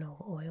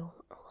 canola oil,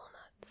 or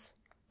walnuts.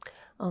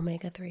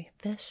 Omega-3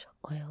 fish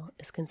oil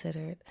is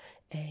considered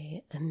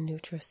a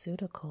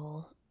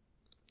nutraceutical,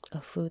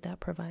 a food that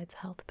provides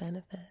health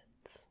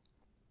benefits.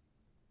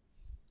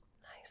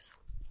 Nice.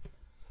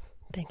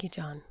 Thank you,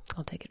 John.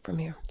 I'll take it from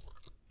here.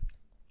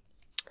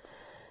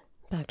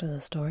 Back to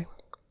the story.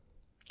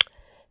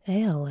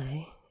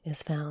 ALA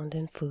is found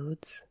in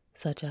foods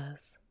such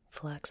as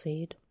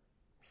flaxseed,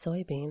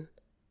 soybean,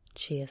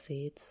 chia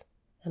seeds,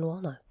 and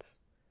walnuts.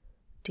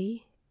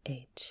 DHA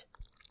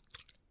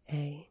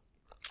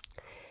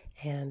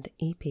and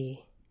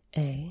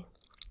EPA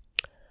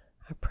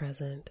are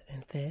present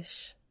in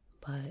fish,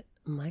 but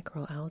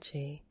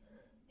microalgae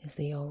is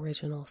the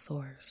original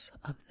source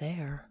of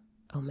their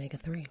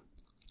omega-3.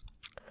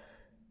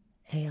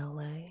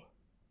 ALA,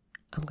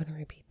 I'm going to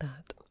repeat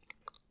that.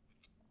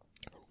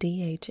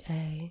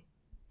 DHA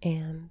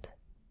and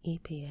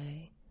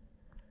EPA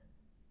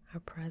are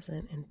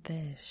present in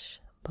fish,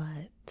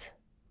 but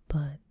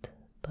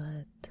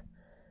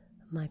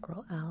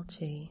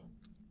microalgae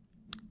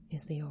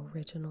is the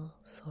original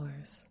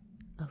source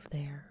of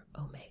their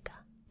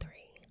omega-3.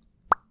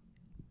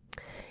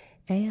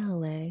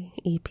 ALA,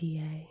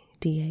 EPA,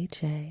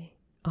 DHA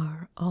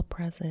are all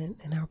present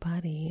in our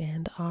body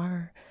and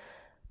are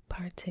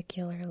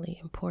particularly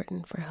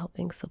important for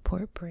helping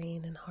support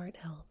brain and heart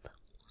health.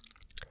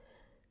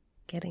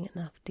 Getting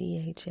enough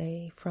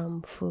DHA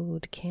from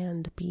food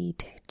can be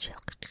a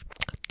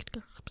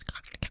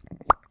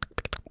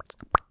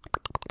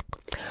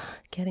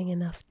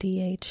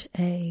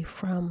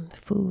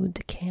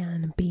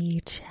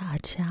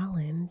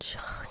challenge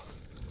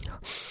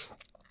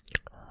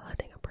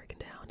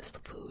is the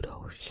food.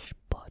 Oh,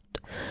 but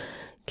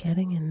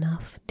getting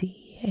enough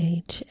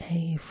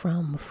DHA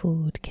from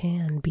food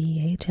can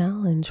be a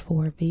challenge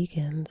for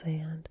vegans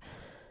and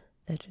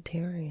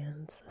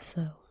vegetarians.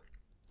 So,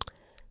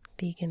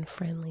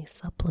 vegan-friendly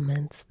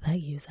supplements that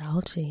use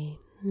algae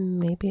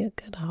may be a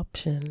good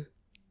option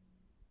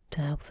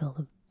to help fill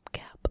the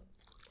gap.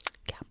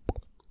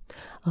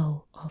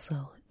 Oh,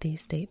 also,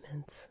 these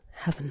statements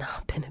have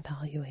not been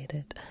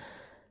evaluated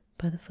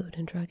by the Food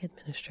and Drug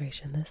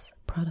Administration. This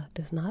product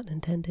is not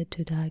intended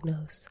to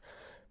diagnose,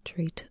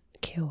 treat,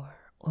 cure,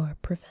 or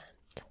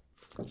prevent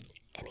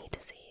any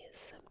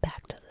disease.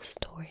 Back to the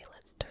story.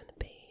 Let's turn the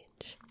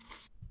page.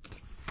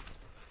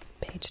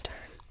 Page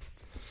turn.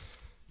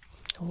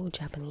 Oh,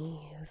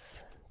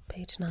 Japanese.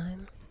 Page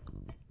 9.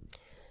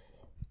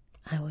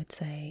 I would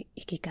say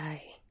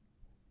ikigai.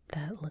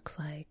 That looks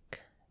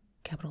like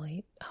capital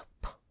 8. Oh,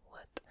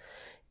 what?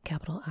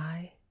 Capital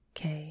I-K-I-G-A-I.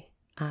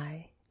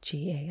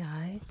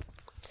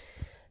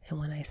 And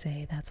when I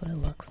say that's what it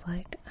looks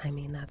like, I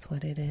mean that's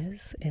what it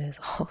is. It is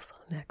also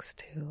next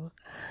to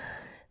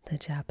the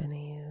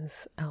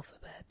Japanese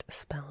alphabet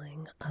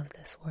spelling of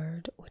this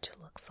word, which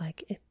looks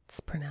like it's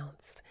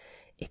pronounced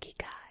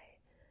ikigai.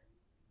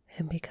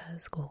 And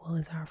because Google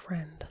is our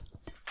friend,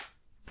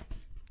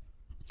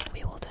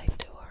 we will type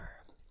to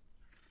her.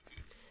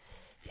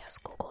 Yes,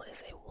 Google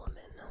is a woman.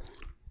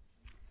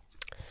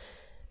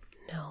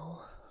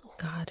 No,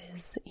 God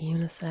is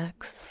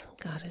unisex,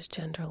 God is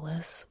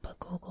genderless, but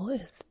Google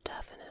is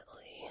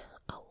definitely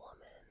a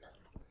woman.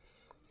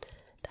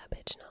 That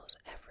bitch knows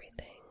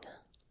everything.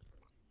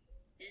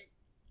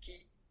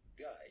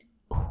 Ikigai.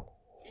 Ooh.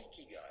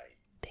 Ikigai.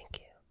 Thank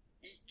you.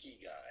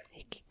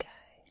 Ikigai.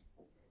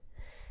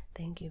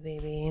 Thank you,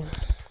 baby.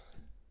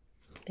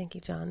 Thank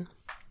you, John.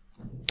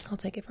 I'll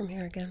take it from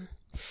here again.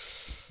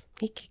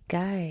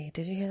 Ikigai.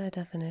 Did you hear that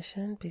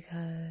definition?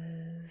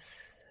 Because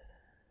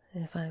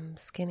if I'm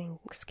skimming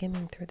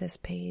through this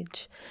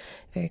page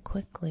very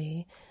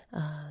quickly,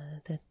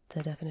 the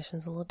definition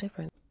is a little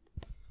different.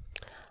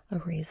 A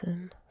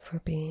reason for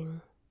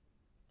being,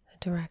 a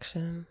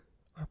direction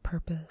or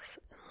purpose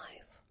in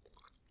life.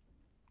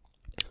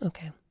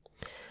 Okay.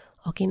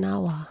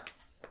 Okinawa.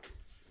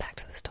 Back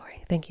to the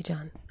story. Thank you,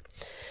 John.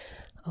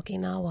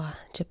 Okinawa,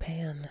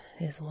 Japan,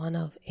 is one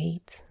of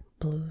 8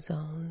 blue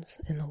zones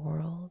in the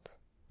world.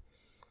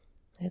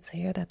 It's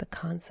here that the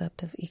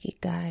concept of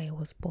ikigai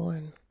was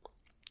born.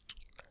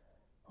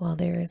 While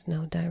there is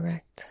no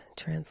direct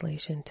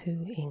translation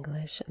to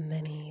English,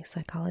 many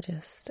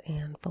psychologists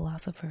and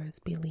philosophers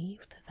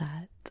believe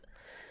that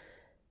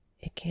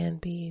it can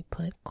be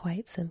put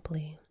quite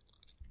simply,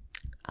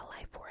 a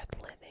life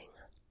worth living.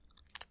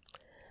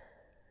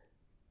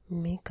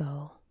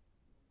 Miko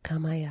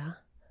Kamaya,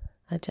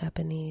 a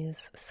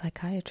Japanese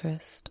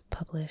psychiatrist,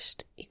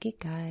 published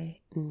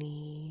Ikigai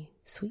ni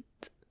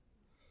Sweet.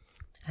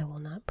 I will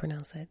not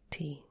pronounce that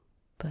T,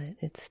 but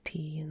it's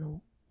T in the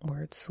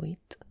word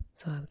sweet,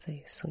 so I would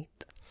say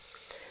sweet.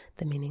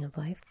 The meaning of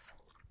life.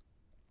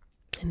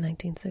 In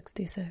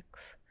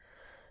 1966,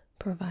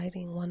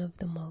 providing one of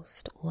the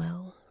most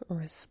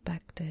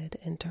well-respected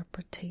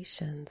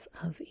interpretations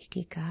of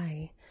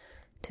Ikigai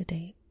to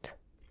date.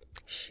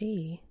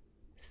 She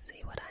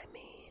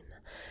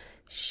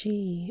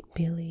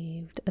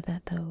believed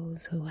that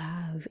those who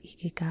have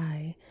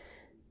Ikigai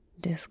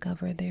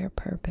discover their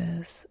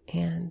purpose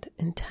and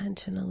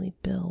intentionally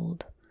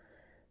build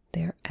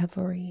their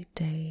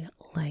everyday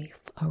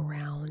life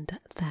around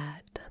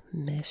that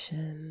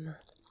mission.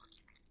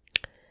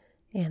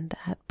 And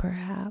that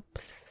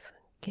perhaps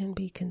can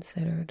be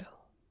considered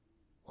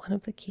one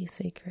of the key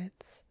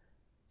secrets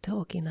to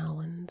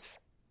Okinawans'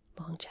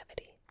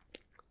 longevity.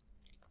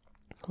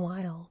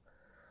 While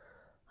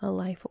a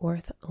life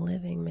worth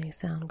living may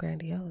sound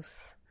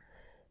grandiose,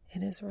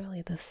 it is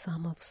really the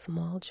sum of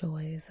small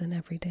joys in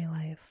everyday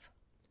life.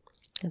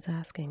 It's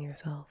asking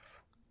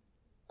yourself,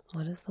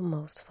 what is the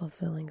most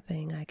fulfilling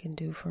thing I can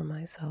do for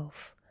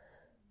myself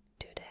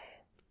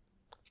today?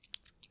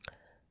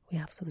 We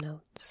have some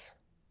notes.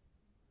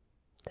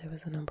 There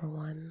was a number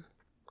 1.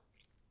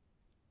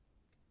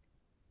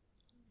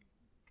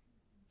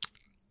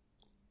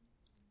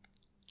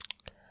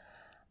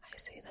 I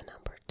see the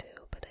number 2,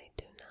 but I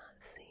do not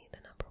see the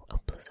number. Oh,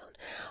 blue zone.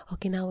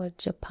 Okinawa,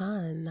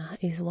 Japan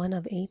is one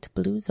of 8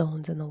 blue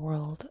zones in the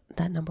world.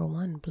 That number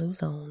 1, blue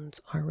zones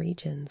are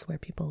regions where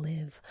people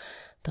live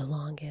the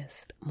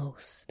longest,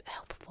 most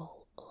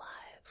healthful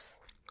lives.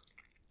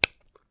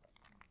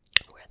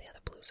 Where are the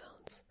other blue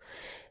zones?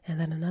 And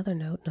then another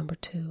note, number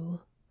 2,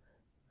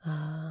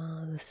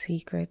 the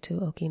secret to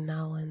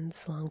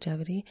Okinawans'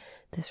 longevity.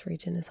 This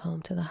region is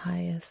home to the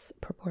highest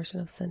proportion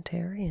of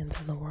centenarians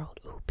in the world.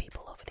 Ooh,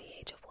 people over the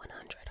age of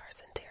 100 are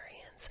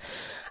centenarians.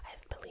 I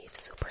believe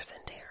super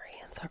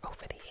centenarians are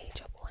over the age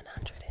of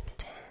 110.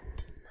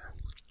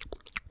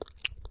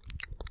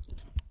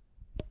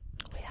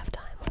 We have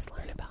time. Let's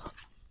learn about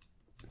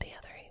the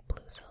other 8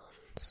 blue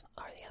zones.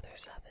 Are the other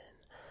 7?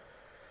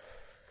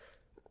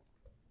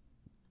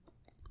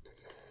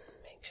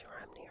 Make sure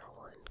I'm near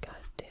one.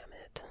 God damn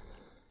it.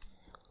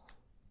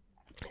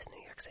 Is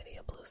New York City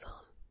a blue zone?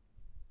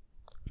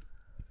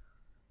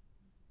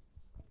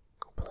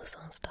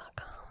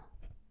 bluezones.com.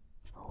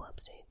 Who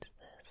updates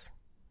this?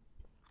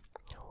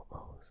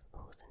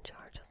 Who's in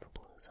charge of the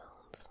blue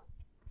zones?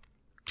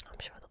 I'm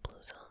sure the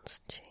blue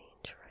zones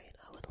change, right?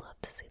 I would love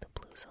to see the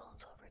blue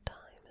zones over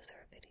time. Is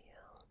there a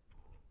video?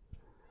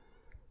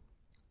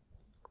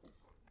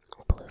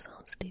 Blue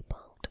zones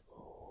debunked.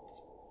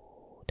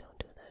 Ooh, don't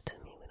do that to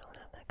me. We don't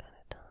have that kind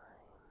of time.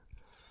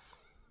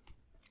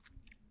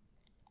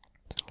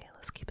 Okay,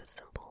 let's keep it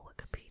simple.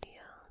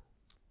 Wikipedia.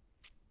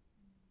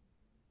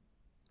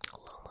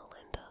 Loma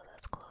Linda,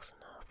 that's close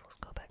enough. Let's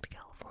go back to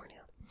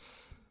California.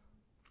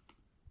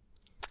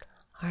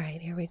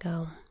 Alright, here we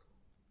go.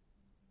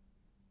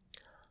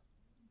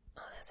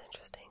 Oh, that's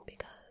interesting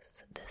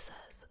because this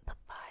says the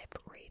 5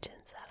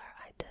 regions that are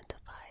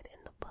identified in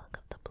the book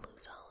of the Blue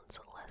Zones,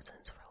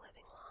 lessons for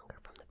living longer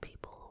from the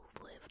people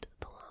who've lived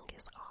the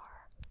longest are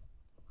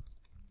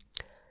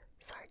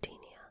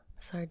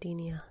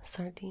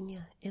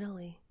Sardinia,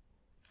 Italy.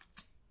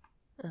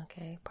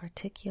 Okay,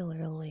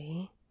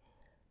 particularly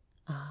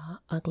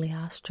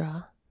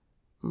Agliastra,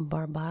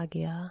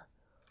 Barbagia,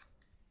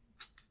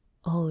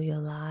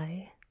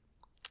 Oyolai,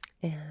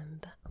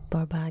 and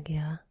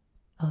Barbagia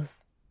of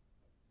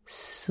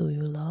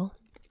Seulo.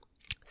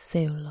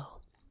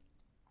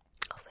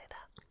 I'll say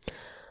that.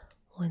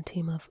 One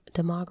team of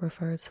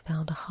demographers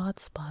found a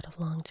hotspot of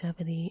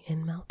longevity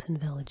in mountain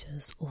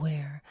villages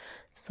where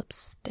a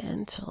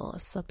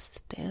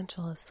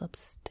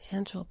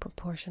substantial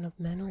proportion of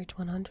men reach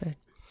 100.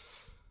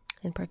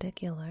 In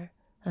particular,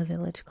 a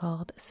village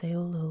called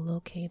Seulu,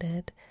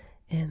 located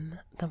in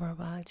the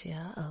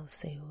Barbagia of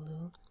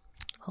Seulu,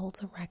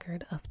 holds a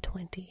record of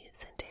 20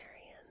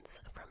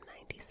 centurions from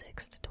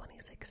 96 to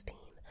 2016.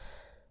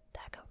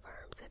 That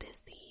confirms it is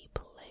the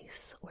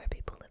place where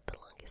people live the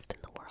longest in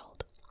the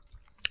world.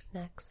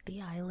 Next,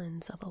 the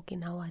islands of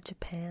Okinawa,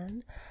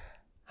 Japan.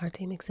 Our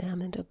team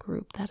examined a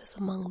group that is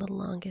among the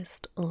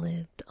longest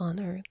lived on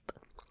Earth.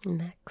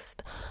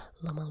 Next,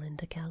 Loma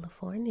Linda,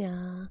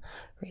 California.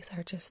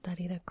 Researchers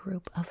studied a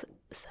group of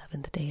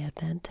Seventh-day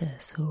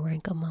Adventists who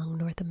rank among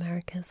North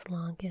America's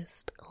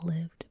longest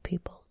lived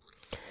people.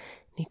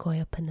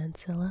 Nicoya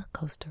Peninsula,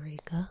 Costa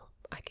Rica.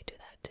 I could do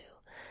that too.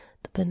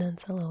 The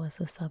peninsula was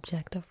the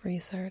subject of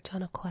research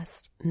on a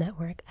Quest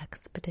Network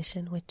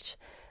expedition which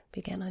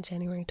began on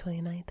January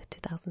 29th,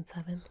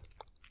 2007.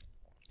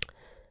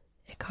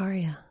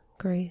 Ikaria,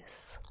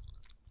 Greece.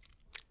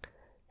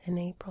 An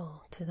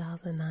April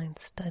 2009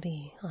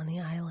 study on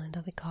the island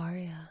of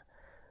Ikaria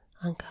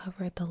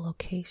uncovered the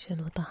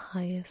location with the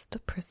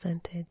highest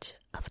percentage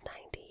of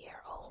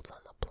 90-year-olds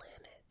on the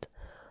planet,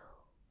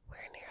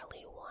 where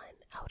nearly 1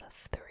 out of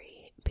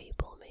 3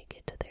 people make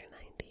it to their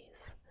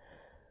 90s.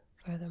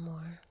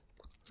 Furthermore,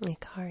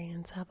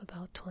 Icarians have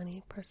about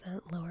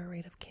 20% lower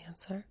rate of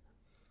cancer,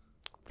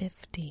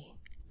 50%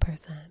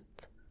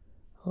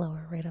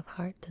 lower rate of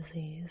heart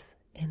disease,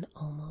 and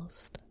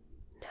almost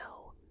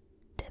no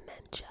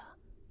dementia.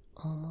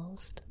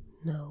 Almost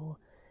no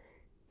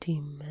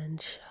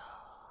dementia.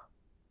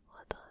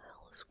 What the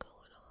hell is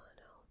going on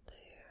out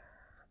there?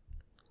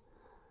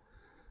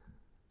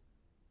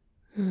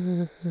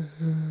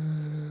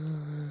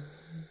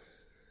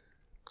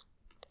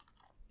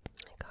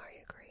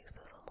 Ikaria, Greece,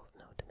 there's almost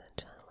no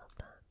dementia. I love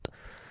that.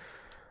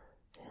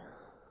 Yeah.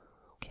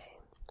 Okay.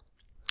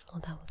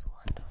 Well, that was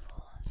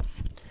wonderful.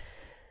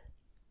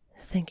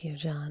 Thank you,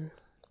 John.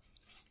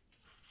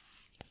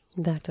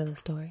 Back to the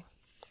story.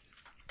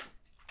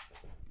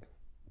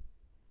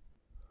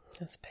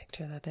 This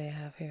picture that they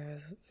have here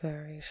is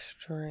very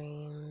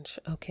strange.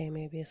 Okay,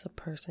 maybe it's a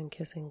person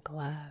kissing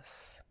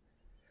glass.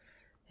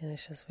 And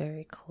it's just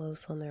very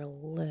close on their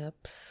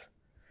lips.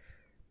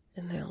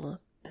 And it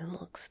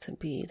looks to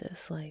be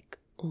this like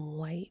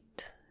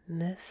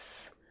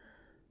whiteness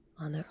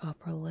on their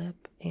upper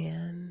lip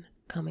and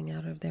coming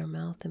out of their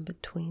mouth in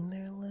between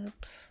their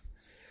lips.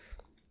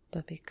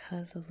 But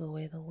because of the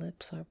way the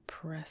lips are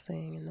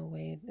pressing and the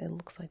way it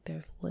looks like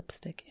there's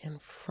lipstick in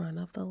front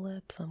of the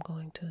lips, I'm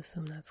going to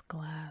assume that's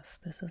glass.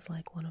 This is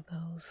like one of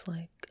those,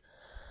 like,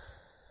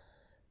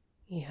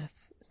 you have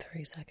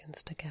 3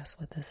 seconds to guess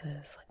what this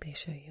is. Like they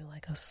show you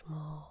like a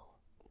small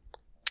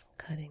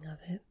cutting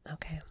of it.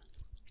 Okay.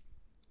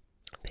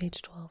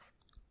 Page 12.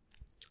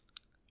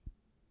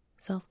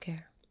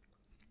 Self-care.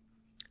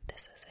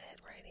 This is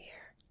it right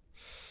here.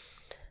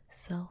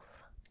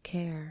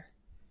 Self-care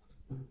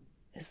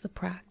is the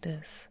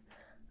practice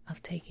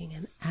of taking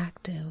an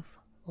active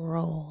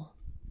role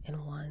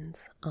in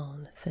one's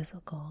own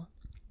physical,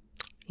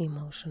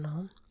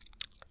 emotional,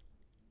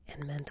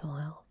 and mental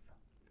health.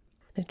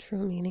 The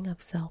true meaning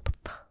of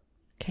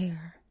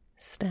self-care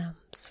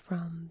stems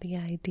from the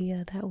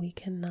idea that we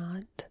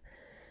cannot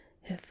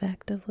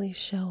effectively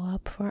show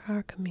up for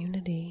our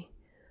community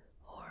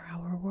or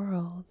our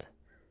world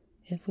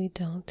if we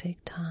don't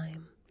take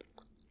time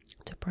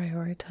to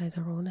prioritize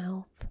our own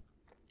health.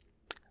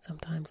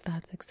 Sometimes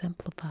that's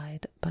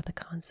exemplified by the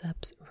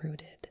concepts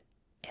rooted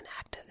in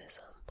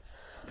activism.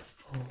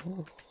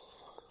 Ooh.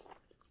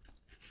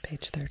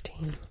 Page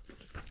 13.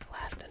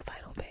 Last and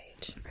final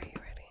page. Are you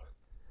ready?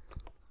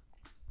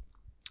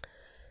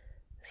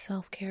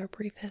 Self-care,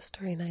 brief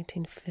history,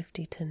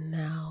 1950 to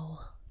now,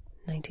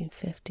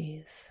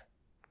 1950s.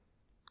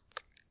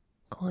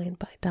 Coined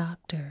by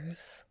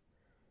doctors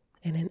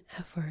in an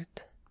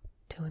effort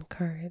to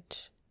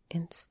encourage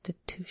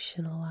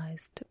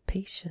institutionalized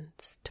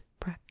patients to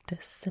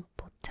practice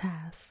simple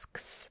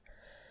tasks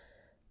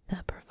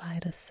that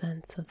provide a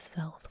sense of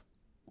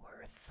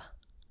self-worth,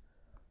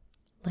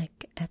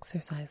 like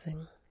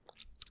exercising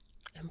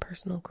and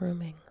personal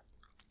grooming.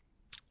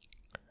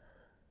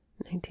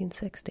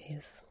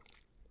 1960s.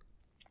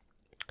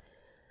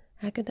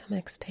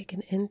 Academics take an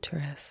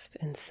interest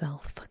in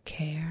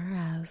self-care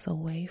as a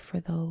way for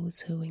those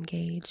who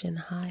engage in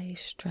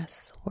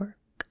high-stress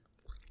work.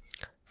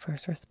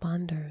 First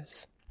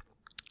responders,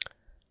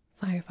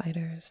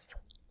 firefighters,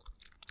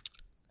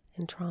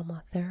 and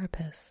trauma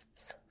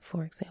therapists,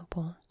 for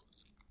example,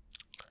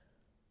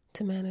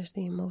 to manage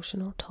the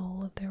emotional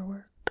toll of their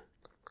work.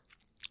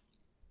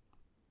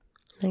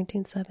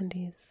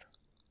 1970s.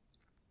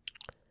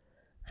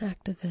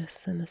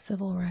 Activists in the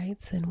civil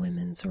rights and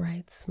women's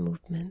rights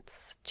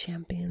movements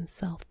champion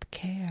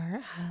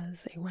self-care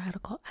as a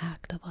radical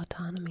act of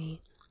autonomy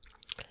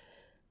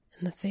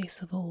in the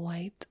face of a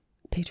white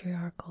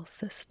patriarchal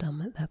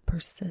system that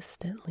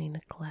persistently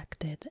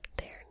neglected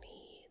their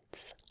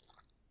needs.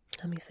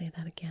 Let me say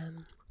that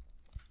again.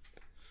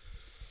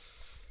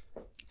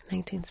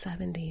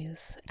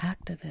 1970s,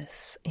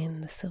 activists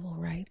in the civil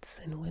rights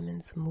and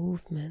women's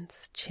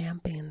movements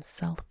championed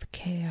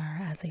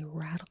self-care as a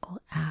radical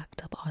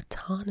act of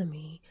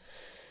autonomy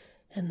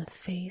in the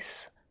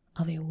face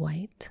of a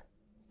white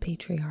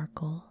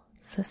patriarchal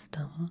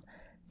system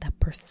that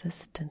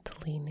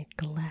persistently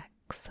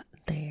neglects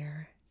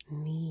their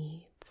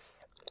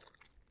needs.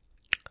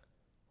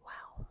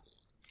 Wow.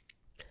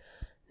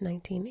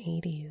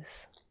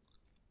 1980s.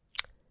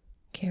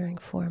 Caring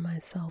for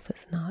myself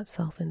is not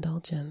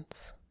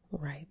self-indulgence,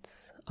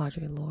 writes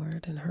Audre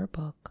Lorde in her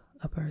book,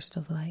 A Burst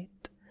of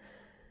Light.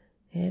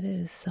 It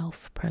is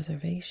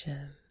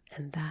self-preservation,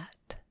 and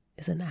that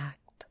is an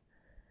act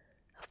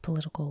of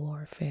political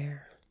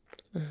warfare.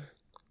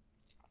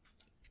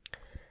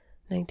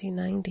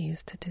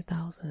 1990s to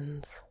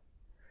 2000s.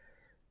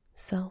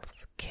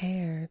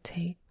 Self-care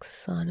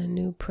takes on a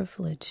new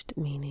privileged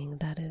meaning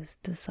that is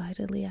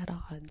decidedly at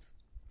odds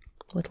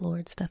with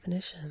Lorde's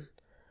definition.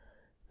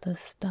 The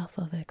stuff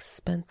of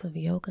expensive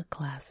yoga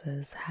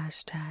classes,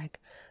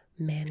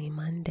 #Manny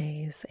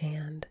Mondays,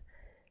 and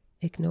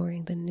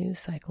ignoring the news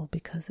cycle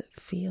because it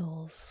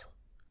feels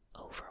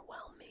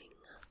overwhelming.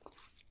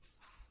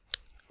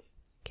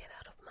 Get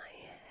out of my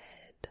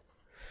head.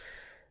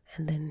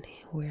 And then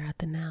we're at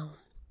the now.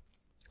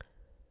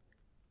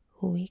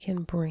 We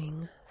can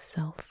bring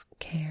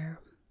self-care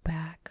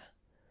back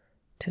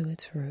to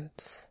its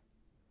roots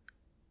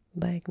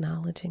by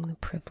acknowledging the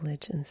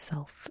privilege and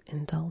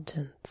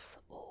self-indulgence.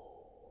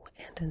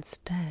 And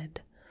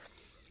instead,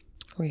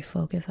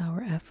 refocus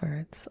our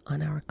efforts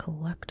on our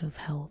collective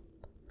health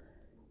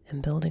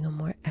and building a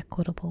more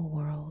equitable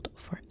world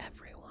for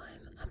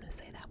everyone. I'm going to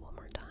say that one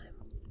more time.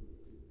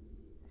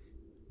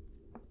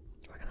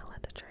 We're going to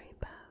let the train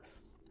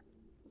pass.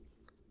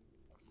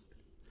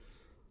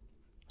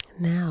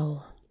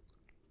 Now,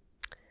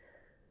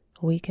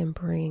 we can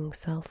bring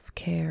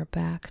self-care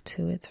back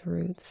to its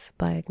roots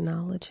by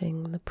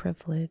acknowledging the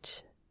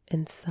privilege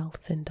and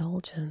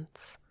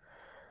self-indulgence,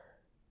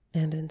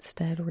 and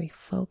instead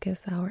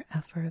refocus our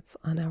efforts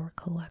on our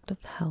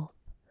collective health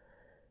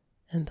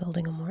and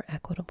building a more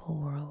equitable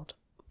world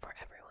for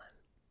everyone.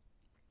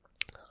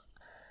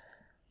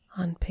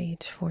 On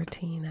page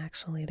 14,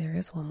 actually, there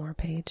is one more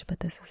page, but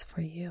this is for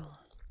you.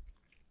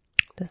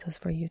 This is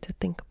for you to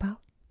think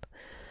about,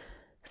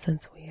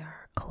 since we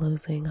are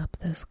closing up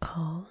this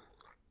call.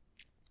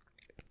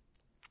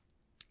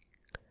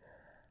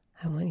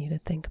 I want you to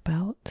think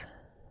about,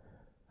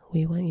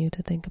 we want you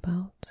to think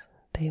about,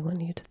 they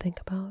want you to think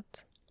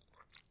about.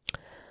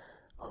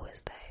 Who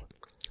is they?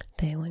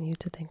 They want you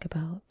to think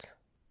about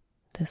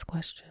this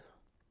question.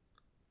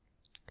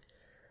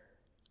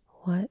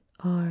 What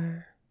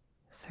are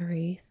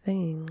 3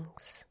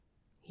 things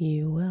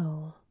you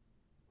will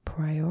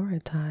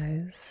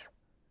prioritize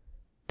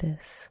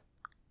this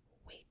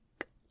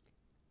week?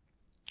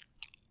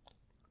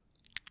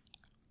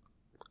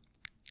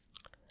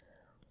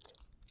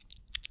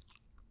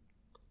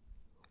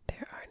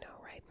 There are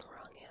no right and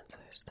wrong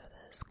answers to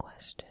this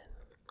question.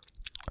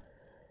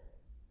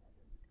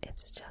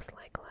 It's just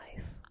like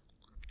life.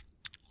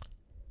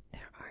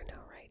 There are no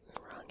right and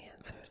wrong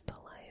answers to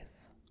life.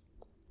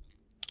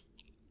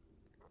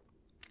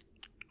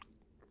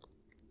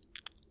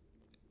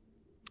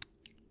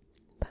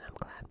 But I'm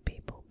glad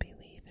people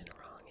believe in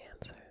wrong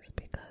answers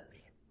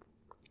because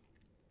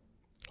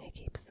it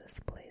keeps this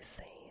place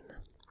sane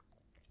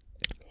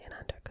and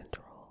under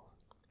control.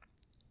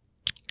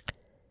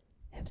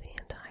 If the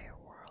entire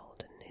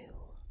world knew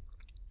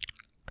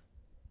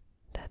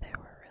that there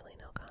were really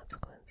no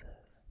consequences,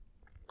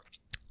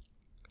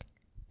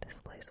 this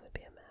place would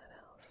be a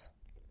madhouse.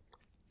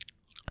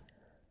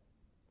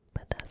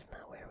 But that's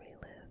not where we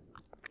live.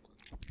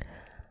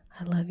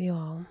 I love you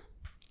all.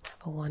 Have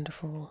a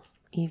wonderful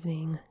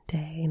evening,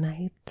 day,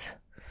 night,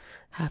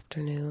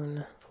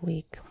 afternoon,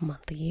 week,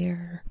 month,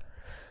 year,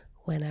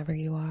 whenever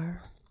you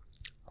are,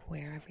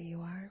 wherever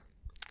you are.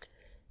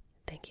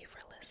 Thank you